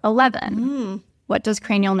cranial nerve 11. What does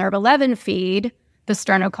cranial nerve 11 feed? The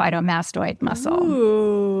sternocleidomastoid muscle.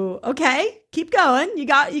 Ooh, okay. Keep going. You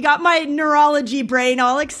got my neurology brain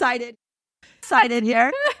all excited. Excited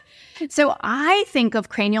here. So I think of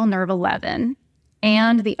cranial nerve 11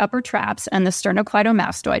 and the upper traps and the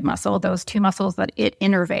sternocleidomastoid muscle, those two muscles that it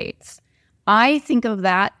innervates. I think of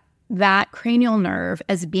that cranial nerve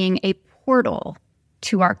as being a portal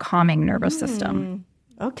to our calming nervous system.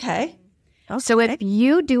 Okay. So if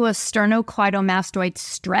you do a sternocleidomastoid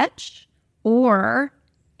stretch or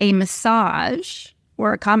a massage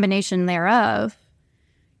or a combination thereof,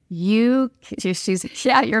 you're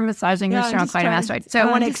massaging your sternocleidomastoid. So I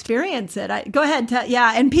want to experience it. Go ahead.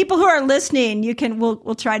 And people who are listening,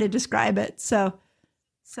 we'll try to describe it. So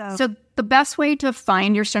the best way to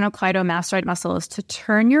find your sternocleidomastoid muscle is to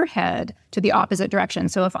turn your head to the opposite direction.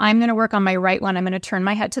 So if I'm going to work on my right one, I'm going to turn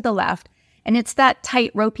my head to the left. And it's that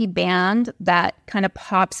tight ropey band that kind of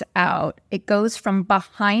pops out. It goes from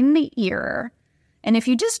behind the ear. And if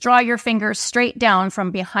you just draw your fingers straight down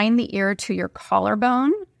from behind the ear to your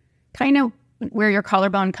collarbone, kind of where your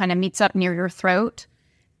collarbone kind of meets up near your throat,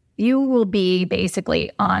 you will be basically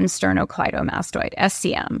on sternocleidomastoid,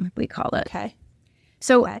 SCM, we call it. Okay.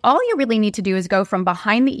 So all you really need to do is go from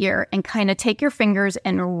behind the ear and kind of take your fingers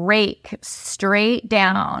and rake straight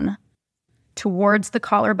down towards the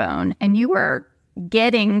collarbone. And you are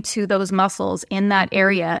getting to those muscles in that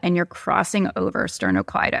area and you're crossing over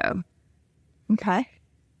sternocleido. Okay.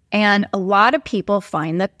 And a lot of people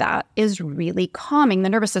find that is really calming the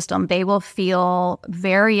nervous system. They will feel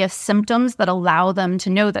various symptoms that allow them to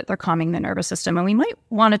know that they're calming the nervous system. And we might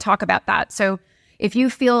want to talk about that. So if you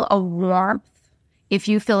feel a warmth, if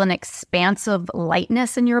you feel an expansive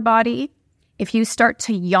lightness in your body, if you start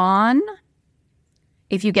to yawn,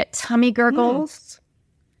 if you get tummy gurgles,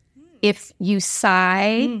 if you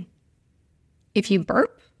sigh, if you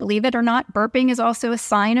burp, believe it or not, burping is also a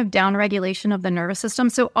sign of downregulation of the nervous system.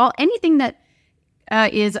 So anything that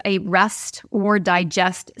is a rest or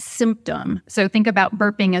digest symptom. So think about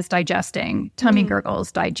burping as digesting, tummy gurgles,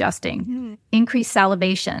 digesting, increased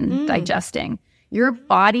salivation, digesting. Your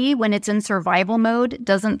body, when it's in survival mode,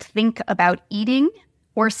 doesn't think about eating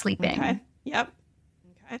or sleeping. Okay. Yep.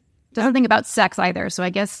 Okay. Doesn't think about sex either. So I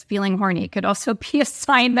guess feeling horny could also be a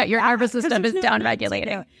sign that your nervous system is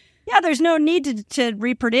downregulating. Yeah, there's no need to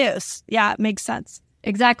reproduce. Yeah, it makes sense.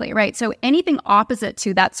 Exactly, right. So anything opposite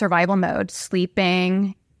to that survival mode,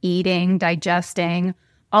 sleeping, eating, digesting,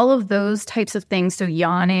 all of those types of things, so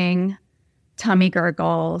yawning, tummy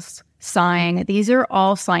gurgles, sighing, these are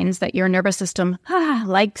all signs that your nervous system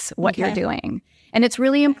likes what you're doing. And it's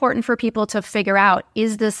really important for people to figure out,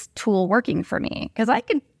 is this tool working for me? Because I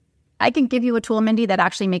can give you a tool, Mindy, that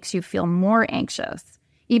actually makes you feel more anxious,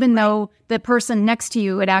 even though the person next to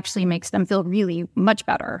you, it actually makes them feel really much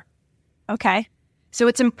better. Okay. So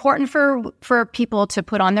it's important for people to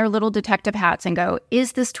put on their little detective hats and go,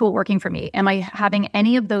 is this tool working for me? Am I having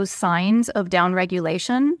any of those signs of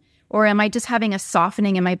downregulation? Or am I just having a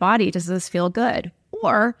softening in my body? Does this feel good?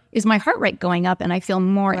 Or is my heart rate going up and I feel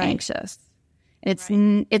more anxious? It's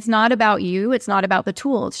not about you. It's not about the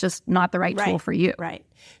tool. It's just not the right tool for you. Right.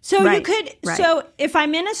 So you could, so if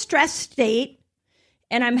I'm in a stress state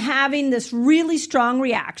and I'm having this really strong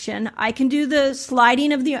reaction, I can do the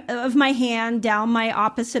sliding of my hand down my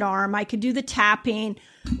opposite arm. I could do the tapping,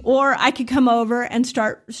 or I could come over and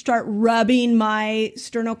start rubbing my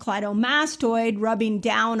sternocleidomastoid, rubbing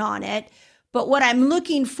down on it. But what I'm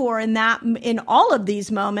looking for in all of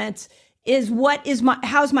these moments is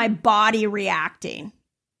how's my body reacting?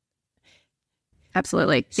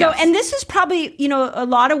 Absolutely. So, yes. And this is probably, a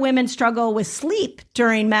lot of women struggle with sleep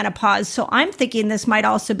during menopause. So I'm thinking this might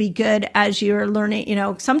also be good as you're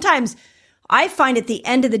learning, sometimes I find at the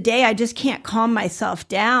end of the day, I just can't calm myself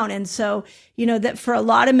down. And so, that for a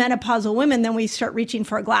lot of menopausal women, then we start reaching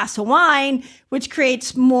for a glass of wine, which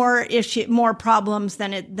creates more problems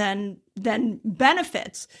than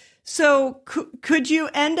benefits. So could you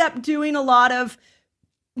end up doing a lot of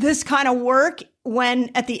this kind of work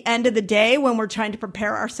at the end of the day, when we're trying to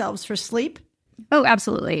prepare ourselves for sleep? Oh,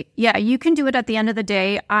 absolutely. Yeah, you can do it at the end of the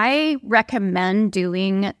day. I recommend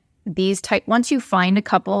doing these once you find a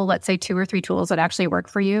couple, let's say 2 or 3 tools that actually work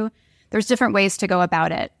for you, there's different ways to go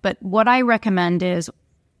about it. But what I recommend is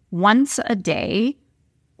once a day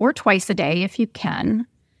or twice a day, if you can,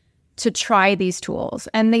 to try these tools.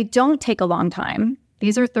 And they don't take a long time.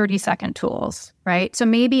 These are 30-second tools, right? So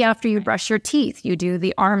maybe after you brush your teeth, you do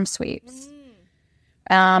the arm sweeps.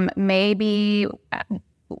 Maybe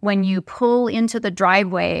when you pull into the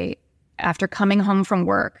driveway after coming home from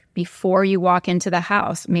work, before you walk into the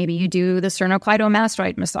house, maybe you do the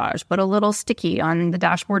sternocleidomastoid massage, put a little sticky on the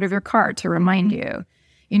dashboard of your car to remind you.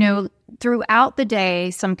 Throughout the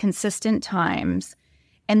day, some consistent times.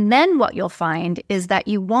 And then what you'll find is that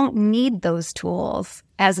you won't need those tools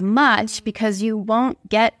as much because you won't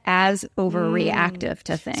get as overreactive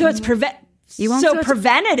to things. So it's You won't so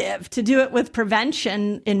preventative to do it with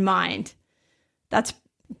prevention in mind. That's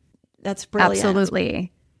brilliant.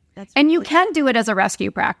 Absolutely. And you can do it as a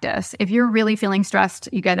rescue practice. If you're really feeling stressed,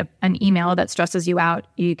 you get an email that stresses you out,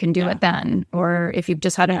 you can do it then. Or if you've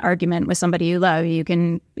just had an argument with somebody you love, you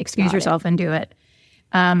can excuse yourself and do it.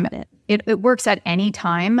 It works at any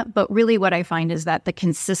time, but really what I find is that the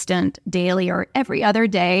consistent daily or every other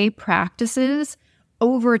day practices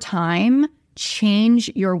over time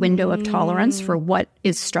change your window of tolerance for what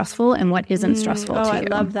is stressful and what isn't stressful to you. I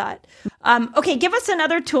love that. Okay, give us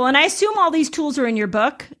another tool. And I assume all these tools are in your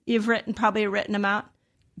book. You've probably written them out.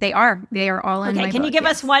 They are all in my book. Okay, can you give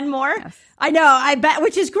us one more? Yes. I know, I bet,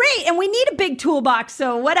 which is great. And we need a big toolbox.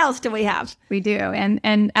 So what else do we have? We do.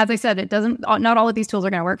 And as I said, not all of these tools are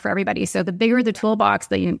going to work for everybody. So the bigger the toolbox,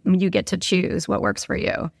 that you get to choose what works for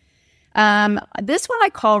you. This one I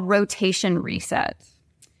call rotation reset.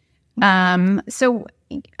 So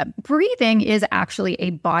breathing is actually a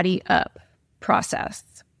body up process,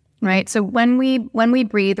 right? So when we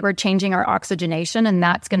breathe, we're changing our oxygenation, and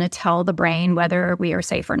that's going to tell the brain whether we are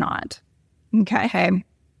safe or not. Okay.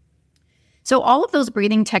 So all of those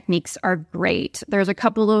breathing techniques are great. There's a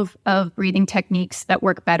couple of breathing techniques that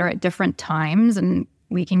work better at different times, and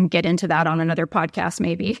we can get into that on another podcast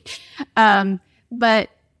maybe. But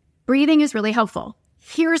breathing is really helpful.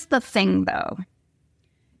 Here's the thing, though.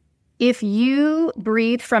 If you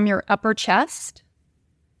breathe from your upper chest,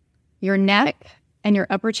 your neck, and your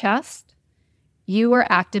upper chest, you are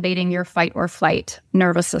activating your fight or flight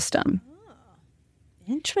nervous system. Oh,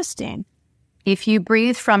 interesting. If you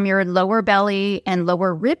breathe from your lower belly and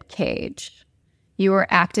lower rib cage, you are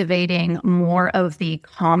activating more of the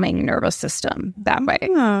calming nervous system that way.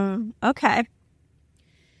 Okay.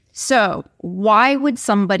 So why would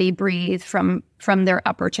somebody breathe from their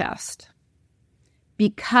upper chest?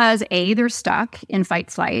 Because A, they're stuck in fight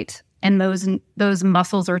flight, and those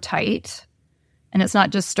muscles are tight. And it's not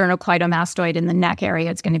just sternocleidomastoid in the neck area.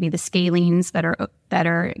 It's going to be the scalenes that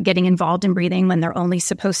are getting involved in breathing when they're only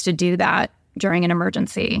supposed to do that during an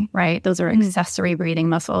emergency, right? Those are accessory breathing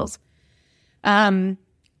muscles.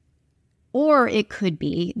 Or it could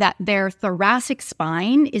be that their thoracic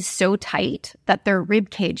spine is so tight that their rib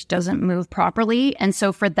cage doesn't move properly. And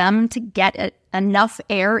so for them to get enough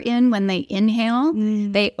air in when they inhale,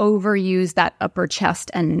 they overuse that upper chest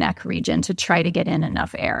and neck region to try to get in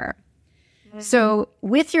enough air. So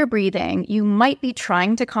with your breathing, you might be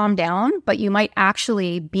trying to calm down, but you might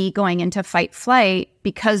actually be going into fight flight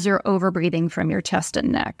because you're over breathing from your chest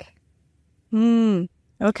and neck.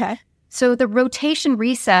 Okay. So the rotation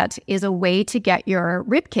reset is a way to get your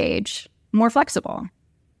rib cage more flexible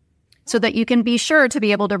so that you can be sure to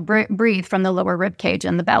be able to breathe from the lower rib cage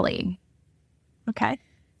and the belly. Okay.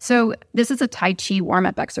 So this is a Tai Chi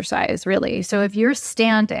warm-up exercise, really. So if you're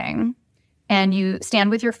standing and you stand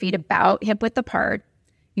with your feet about hip-width apart,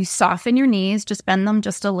 you soften your knees, just bend them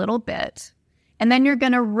just a little bit, and then you're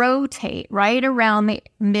going to rotate right around the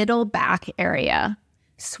middle back area,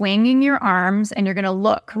 swinging your arms, and you're going to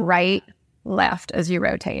look right, left as you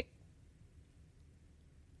rotate.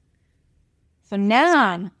 So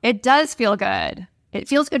now it does feel good. It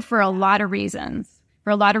feels good for a lot of reasons.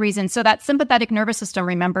 So that sympathetic nervous system,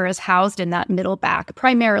 remember, is housed in that middle back,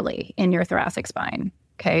 primarily in your thoracic spine.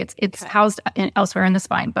 Okay, it's housed elsewhere in the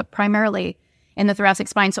spine, but primarily in the thoracic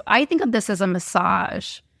spine. So I think of this as a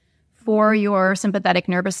massage for your sympathetic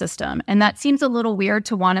nervous system. And that seems a little weird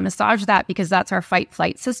to want to massage that because that's our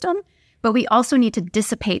fight-flight system. But we also need to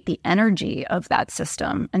dissipate the energy of that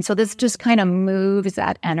system. And so this just kind of moves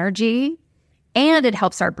that energy, and it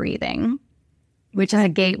helps our breathing, which is a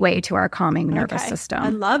gateway to our calming nervous system. I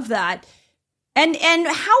love that. And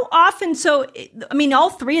how often? So, I mean, all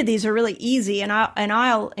three of these are really easy, and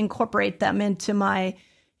I'll incorporate them into my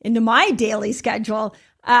daily schedule.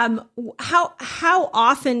 How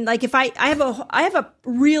often? Like, if I have a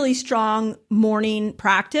really strong morning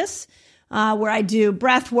practice where I do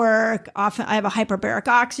breath work. Often I have a hyperbaric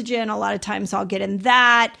oxygen. A lot of times I'll get in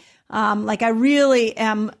that. Like, I really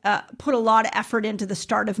am put a lot of effort into the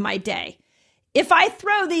start of my day. If I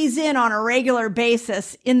throw these in on a regular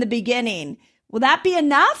basis in the beginning, will that be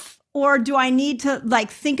enough? Or do I need to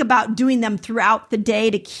think about doing them throughout the day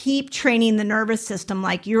to keep training the nervous system?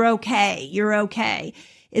 Like, you're okay.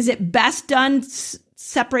 Is it best done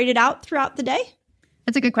separated out throughout the day?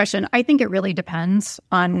 That's a good question. I think it really depends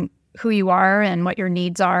on who you are and what your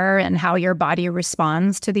needs are and how your body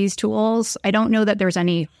responds to these tools. I don't know that there's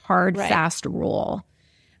any hard, fast rule.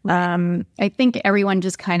 I think everyone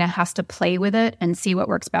just kind of has to play with it and see what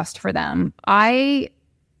works best for them. I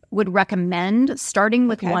would recommend starting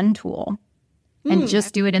with one tool and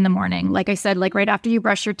just do it in the morning. Like I said, right after you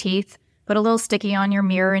brush your teeth, put a little sticky on your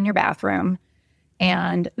mirror in your bathroom,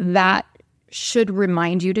 and that should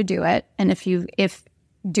remind you to do it. And if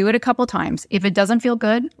do it a couple times, if it doesn't feel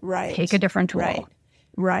good, take a different tool.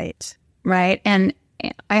 Right. And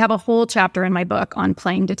I have a whole chapter in my book on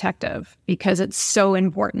playing detective because it's so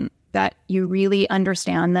important that you really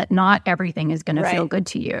understand that not everything is going to feel good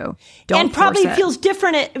to you. And probably feels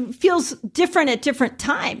different at different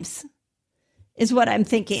times, is what I'm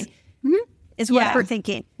thinking. Is what we're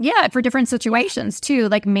thinking. Yeah, for different situations too.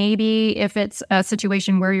 Like maybe if it's a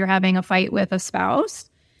situation where you're having a fight with a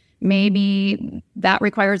spouse, maybe that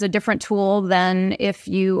requires a different tool than if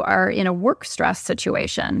you are in a work stress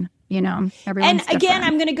situation. And again,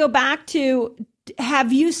 I'm going to go back to,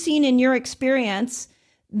 have you seen in your experience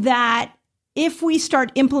that if we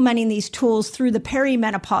start implementing these tools through the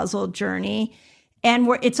perimenopausal journey, and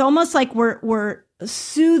it's almost like we're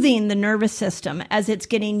soothing the nervous system as it's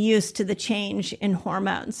getting used to the change in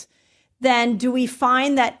hormones, then do we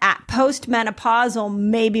find that at postmenopausal,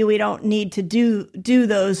 maybe we don't need to do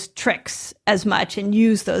those tricks as much and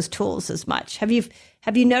use those tools as much? Have you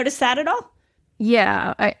noticed that at all?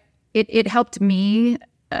 Yeah, it helped me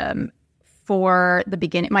for the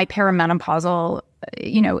beginning, my perimenopausal.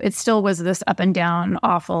 It still was this up and down,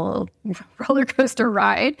 awful roller coaster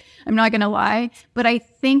ride. I'm not going to lie. But I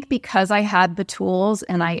think because I had the tools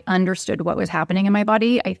and I understood what was happening in my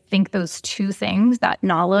body, I think those two things, that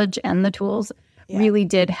knowledge and the tools, really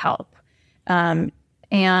did help.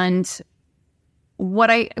 And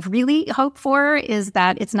what I really hope for is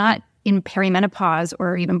that it's not in perimenopause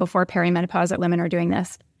or even before perimenopause that women are doing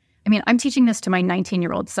this. I mean, I'm teaching this to my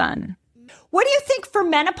 19-year-old son. What do you think for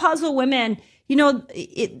menopausal women?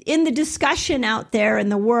 In the discussion out there in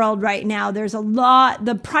the world right now, there's a lot,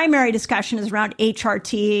 the primary discussion is around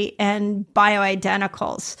HRT and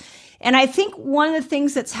bioidenticals. And I think one of the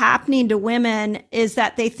things that's happening to women is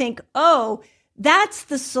that they think, oh, that's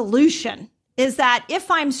the solution, is that if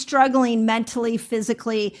I'm struggling mentally,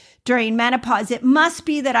 physically during menopause, it must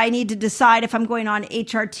be that I need to decide if I'm going on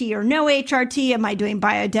HRT or no HRT. Am I doing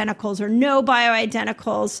bioidenticals or no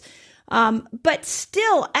bioidenticals? But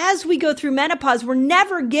still, as we go through menopause, we're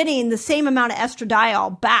never getting the same amount of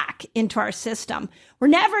estradiol back into our system. We're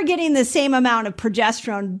never getting the same amount of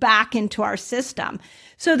progesterone back into our system.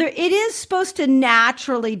 So it is supposed to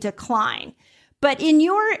naturally decline. But in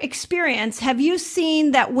your experience, have you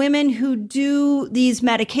seen that women who do these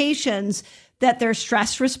medications, that their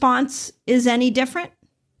stress response is any different?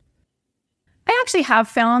 I actually have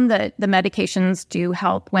found that the medications do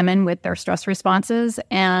help women with their stress responses.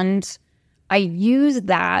 And I use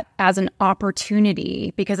that as an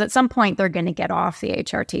opportunity because at some point they're going to get off the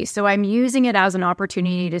HRT. So I'm using it as an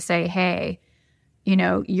opportunity to say, hey,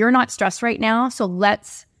 you're not stressed right now. So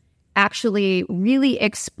let's actually really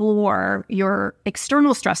explore your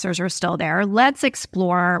external stressors are still there. Let's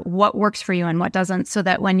explore what works for you and what doesn't so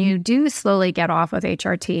that when you do slowly get off of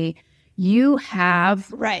HRT, you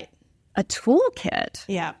have a toolkit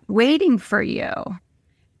waiting for you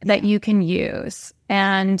that you can use.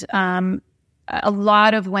 And a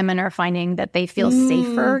lot of women are finding that they feel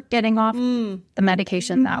safer getting off the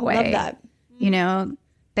medication that way. Love that.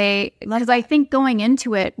 Because I think going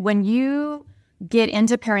into it, when you get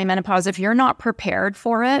into perimenopause, if you're not prepared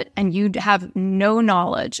for it and you have no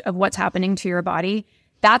knowledge of what's happening to your body,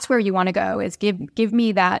 that's where you want to go, is give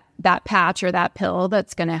me that patch or that pill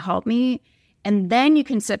that's going to help me. And then you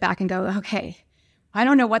can sit back and go, okay, I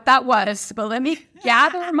don't know what that was, but let me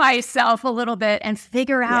gather myself a little bit and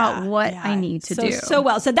figure out what I need to do. So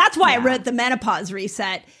well. So that's why I wrote the Menopause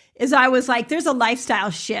Reset, is I was like, there's a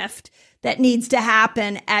lifestyle shift that needs to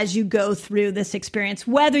happen as you go through this experience,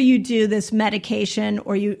 whether you do this medication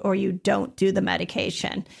or you don't do the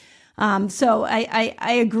medication. So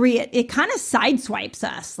I agree. It kind of sideswipes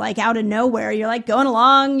us, like out of nowhere. You're like going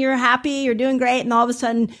along, you're happy, you're doing great. And all of a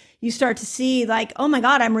sudden you start to see like, oh my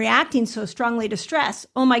God, I'm reacting so strongly to stress.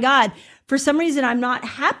 Oh my God, for some reason, I'm not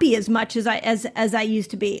happy as much as I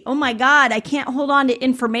used to be. Oh my God, I can't hold on to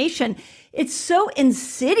information. It's so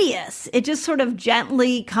insidious. It just sort of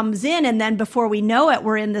gently comes in. And then before we know it,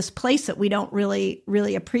 we're in this place that we don't really,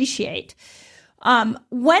 really appreciate. When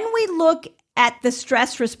we look at the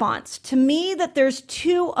stress response, to me, that there's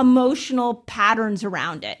two emotional patterns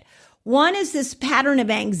around it. One is this pattern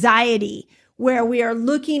of anxiety, where we are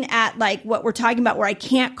looking at like what we're talking about, where I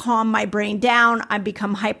can't calm my brain down, I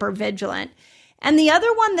become hypervigilant. And the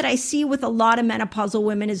other one that I see with a lot of menopausal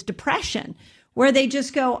women is depression, where they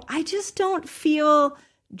just go, I just don't feel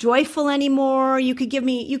joyful anymore. You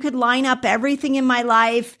could line up everything in my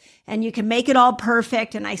life and you can make it all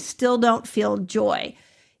perfect and I still don't feel joy.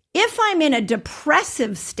 If I'm in a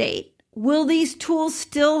depressive state, will these tools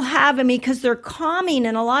still have, because they're calming,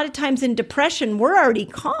 and a lot of times in depression, we're already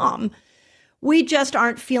calm. We just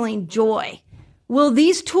aren't feeling joy. Will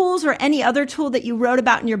these tools or any other tool that you wrote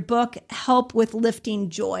about in your book help with lifting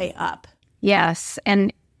joy up? Yes.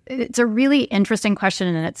 And it's a really interesting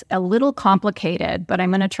question, and it's a little complicated, but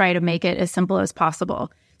I'm going to try to make it as simple as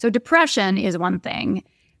possible. So depression is one thing,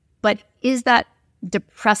 but is that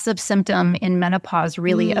depressive symptom in menopause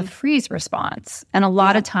really a freeze response? And a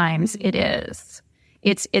lot of times it is.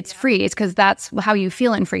 It's freeze because that's how you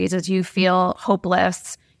feel in freeze, is you feel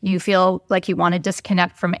hopeless. You feel like you want to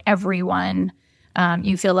disconnect from everyone.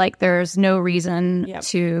 You feel like there's no reason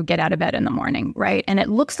to get out of bed in the morning, right? And it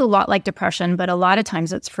looks a lot like depression, but a lot of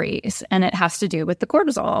times it's freeze. And it has to do with the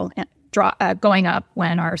cortisol going up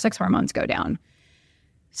when our sex hormones go down.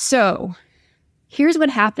 So here's what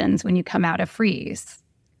happens when you come out of freeze.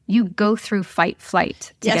 You go through fight,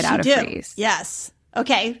 flight to get out of freeze. Yes.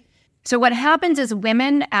 Okay. So what happens is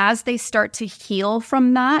women, as they start to heal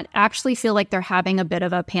from that, actually feel like they're having a bit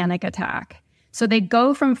of a panic attack. So they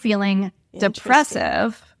go from feeling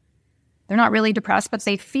depressive. They're not really depressed, but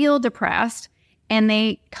they feel depressed. And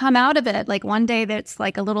they come out of it like one day that's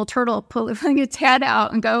like a little turtle pulling its head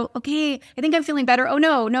out and go, okay, I think I'm feeling better. Oh,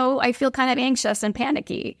 no, I feel kind of anxious and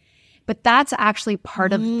panicky. But that's actually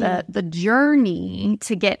part of the journey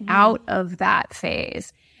to get out of that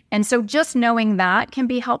phase. And so just knowing that can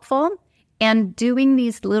be helpful, and doing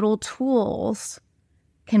these little tools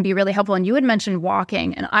can be really helpful. And you had mentioned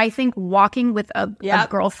walking, and I think walking with a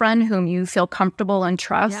girlfriend whom you feel comfortable and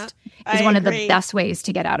trust is one of the best ways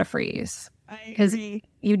to get out of freeze. Because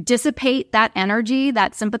you dissipate that energy,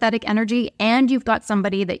 that sympathetic energy, and you've got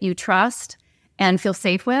somebody that you trust and feel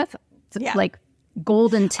safe with. It's like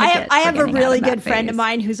golden ticket. I have a really good friend of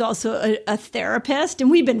mine who's also a therapist,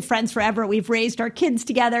 and we've been friends forever. We've raised our kids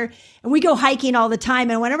together, and we go hiking all the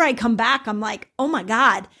time. And whenever I come back, I'm like, oh my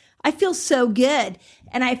God, I feel so good.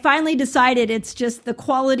 And I finally decided it's just the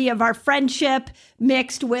quality of our friendship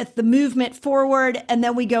mixed with the movement forward. And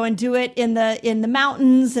then we go and do it in the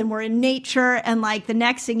mountains, and we're in nature. And like the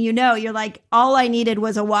next thing you know, you're like, all I needed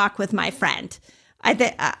was a walk with my friend.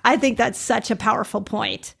 I think that's such a powerful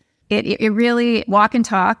point. It really, walk and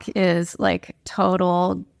talk is like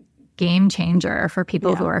total game changer for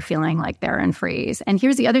people who are feeling like they're in freeze. And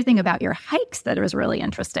here's the other thing about your hikes that was really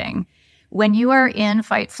interesting. When you are in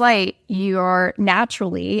fight flight, you're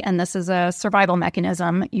naturally, and this is a survival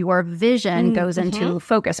mechanism, your vision goes into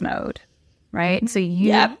focus mode, right? So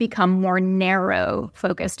you become more narrow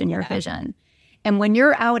focused in your vision. And when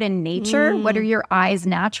you're out in nature, what do your eyes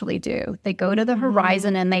naturally do? They go to the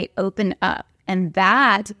horizon and they open up. And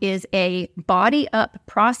that is a body up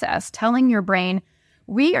process telling your brain,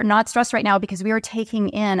 we are not stressed right now because we are taking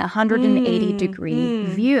in a 180 degree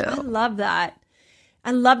view. I love that.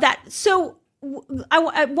 So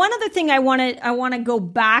one other thing I want to go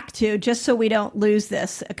back to, just so we don't lose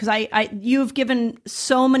this, because you've given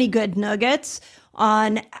so many good nuggets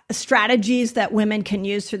on strategies that women can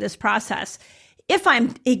use through this process. If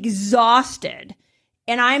I'm exhausted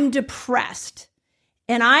and I'm depressed,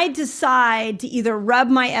 and I decide to either rub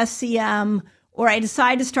my SCM, or I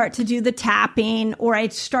decide to start to do the tapping, or I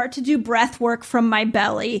start to do breath work from my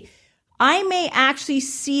belly, I may actually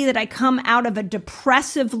see that I come out of a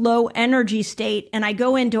depressive low energy state and I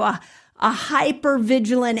go into a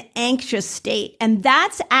hyper-vigilant, anxious state. And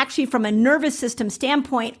that's actually, from a nervous system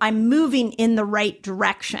standpoint, I'm moving in the right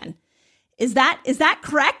direction. Is that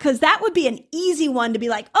correct? Because that would be an easy one to be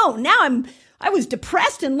like, oh, now I was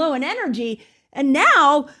depressed and low in energy, and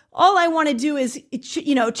now all I want to do is,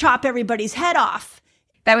 chop everybody's head off.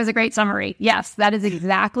 That was a great summary. Yes, that is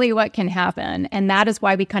exactly what can happen. And that is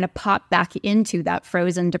why we kind of pop back into that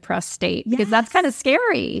frozen, depressed state, because that's kind of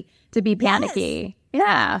scary to be panicky. Yes.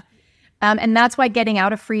 Yeah. And that's why getting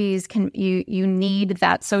out of freeze, you need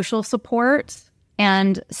that social support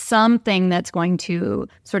and something that's going to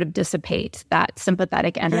sort of dissipate that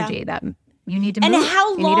sympathetic energy that you need to move. And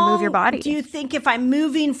how long you need to move your body. Do you think, if I'm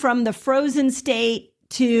moving from the frozen state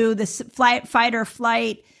to the fight or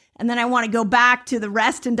flight, and then I want to go back to the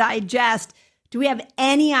rest and digest, do we have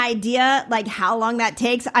any idea like how long that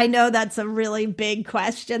takes? I know that's a really big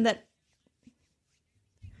question that.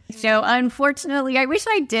 So unfortunately, I wish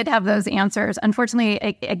I did have those answers. Unfortunately,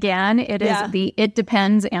 again, it is it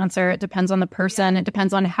depends answer. It depends on the person. It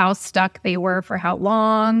depends on how stuck they were for how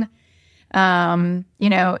long.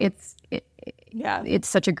 It's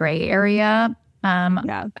such a gray area.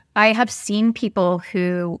 I have seen people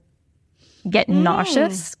who get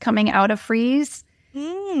nauseous coming out of freeze.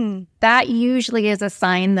 that usually is a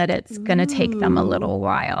sign that it's going to take them a little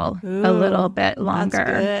while, a little bit longer.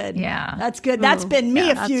 That's good. Yeah. That's good. That's been me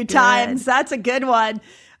a few times. That's a good one.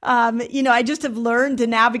 I just have learned to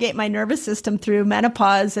navigate my nervous system through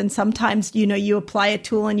menopause. And sometimes, you apply a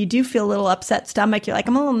tool and you do feel a little upset stomach. You're like,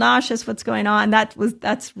 I'm a little nauseous. What's going on?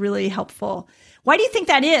 That's really helpful. Why do you think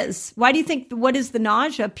that is? What is the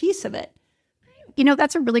nausea piece of it?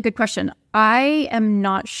 That's a really good question. I am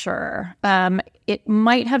not sure. It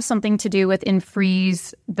might have something to do with in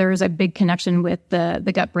freeze. There's a big connection with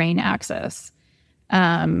the gut-brain axis.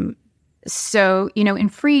 So, in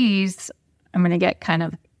freeze, I'm going to get kind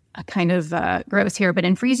of gross here, but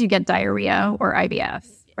in freeze you get diarrhea or IBS,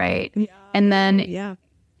 right? Yeah.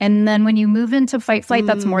 And then when you move into fight flight,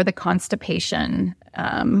 that's more the constipation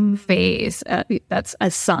phase. That's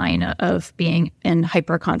a sign of being in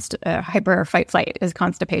hyper fight flight is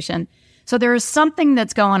constipation. So there is something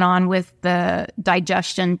that's going on with the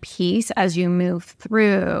digestion piece as you move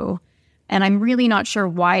through. And I'm really not sure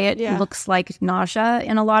why it looks like nausea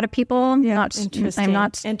in a lot of people. I'm not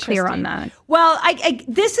clear on that. Well,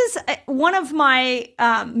 this is one of my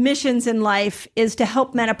missions in life is to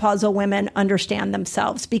help menopausal women understand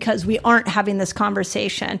themselves, because we aren't having this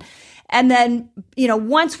conversation. And then,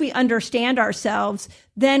 once we understand ourselves,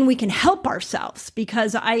 then we can help ourselves,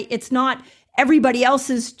 because it's not everybody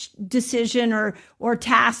else's decision or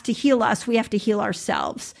task to heal us. We have to heal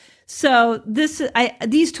ourselves. So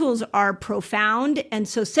these tools are profound and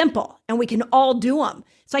so simple, and we can all do them.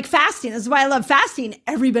 It's like fasting. This is why I love fasting.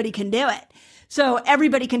 Everybody can do it. So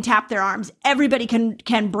everybody can tap their arms. Everybody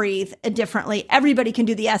can breathe differently. Everybody can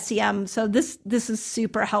do the SEM. So this is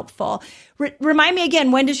super helpful. Remind me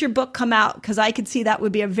again, when does your book come out? Because I could see that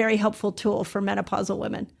would be a very helpful tool for menopausal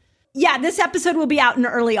women. Yeah, this episode will be out in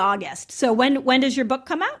early August. So when does your book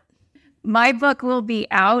come out? My book will be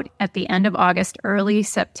out at the end of August, early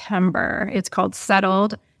September. It's called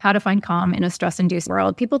Settled: How to Find Calm in a Stress-Induced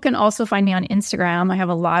World. People can also find me on Instagram. I have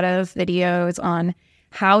a lot of videos on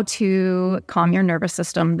how to calm your nervous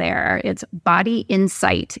system there. It's Body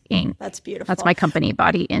Insight Inc. That's beautiful. That's my company,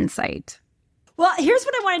 Body Insight. Well, here's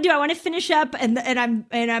what I want to do. I want to finish up, and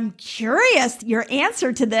I'm curious your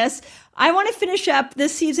answer to this. I want to finish up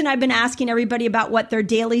this season. I've been asking everybody about what their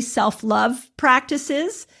daily self-love practice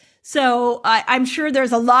is. So I'm sure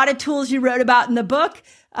there's a lot of tools you wrote about in the book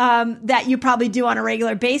that you probably do on a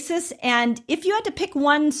regular basis. And if you had to pick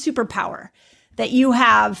one superpower that you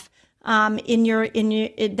have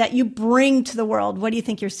that you bring to the world, what do you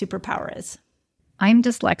think your superpower is? I'm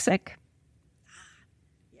dyslexic.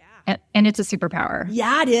 Yeah. And it's a superpower.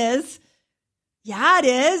 Yeah, it is. Yeah, it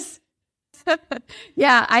is.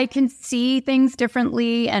 Yeah, I can see things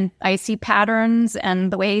differently, and I see patterns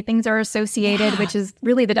and the way things are associated, which is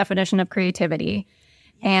really the definition of creativity.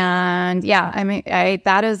 And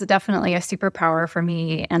that is definitely a superpower for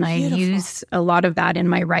me. And Beautiful. I use a lot of that in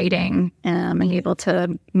my writing, and able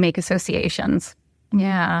to make associations.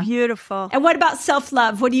 Yeah. Beautiful. And what about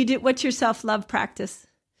self-love? What do you do? What's your self-love practice?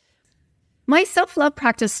 My self-love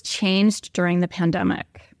practice changed during the pandemic.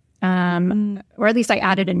 Or at least I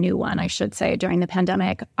added a new one, I should say, during the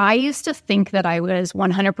pandemic. I used to think that I was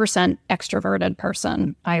 100% extroverted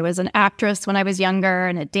person. I was an actress when I was younger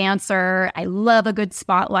and a dancer. I love a good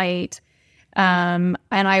spotlight. And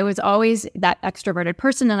I was always that extroverted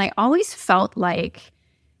person. And I always felt like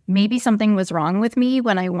maybe something was wrong with me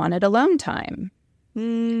when I wanted alone time.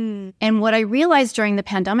 And what I realized during the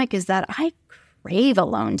pandemic is that I crave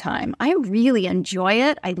alone time. I really enjoy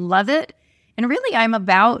it. I love it. And really, I'm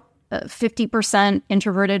about 50%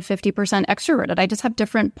 introverted, 50% extroverted. I just have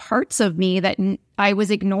different parts of me that I was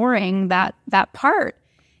ignoring that part.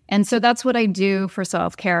 And so that's what I do for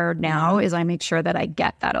self-care now is I make sure that I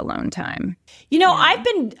get that alone time.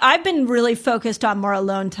 I've been really focused on more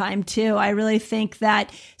alone time too. I really think that,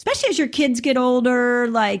 especially as your kids get older,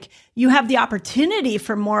 like you have the opportunity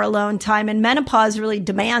for more alone time, and menopause really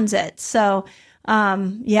demands it. So,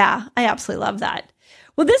 I absolutely love that.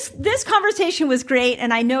 Well, this conversation was great,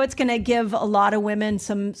 and I know it's going to give a lot of women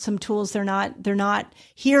some tools they're not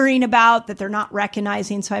hearing about, that they're not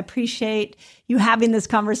recognizing. So I appreciate you having this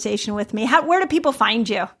conversation with me. Where do people find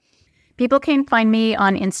you? People can find me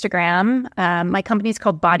on Instagram. My company is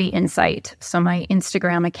called Body Insight, so my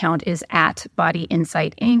Instagram account is at Body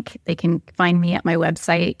Insight Inc. They can find me at my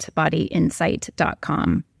website,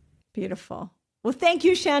 bodyinsight.com. Beautiful. Well, thank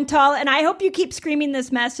you, Chantal. And I hope you keep screaming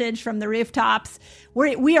this message from the rooftops.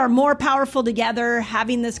 We are more powerful together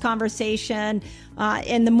having this conversation.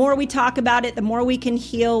 And the more we talk about it, the more we can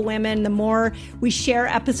heal women, the more we share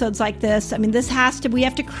episodes like this. I mean, we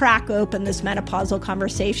have to crack open this menopausal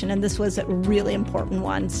conversation. And this was a really important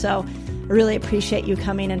one. So I really appreciate you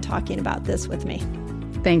coming and talking about this with me.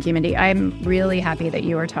 Thank you, Mindy. I'm really happy that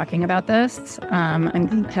you are talking about this.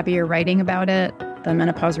 I'm happy you're writing about it. The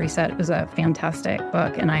Menopause Reset is a fantastic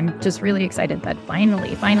book, and I'm just really excited that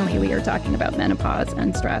finally we are talking about menopause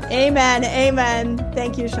and stress. Amen. Amen.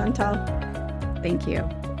 Thank you, Chantal. Thank you.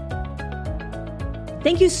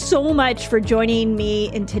 Thank you so much for joining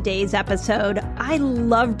me in today's episode. I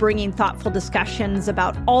love bringing thoughtful discussions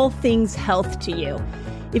about all things health to you.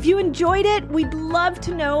 If you enjoyed it, we'd love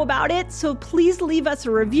to know about it. So please leave us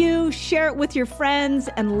a review, share it with your friends,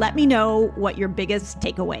 and let me know what your biggest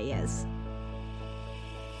takeaway is.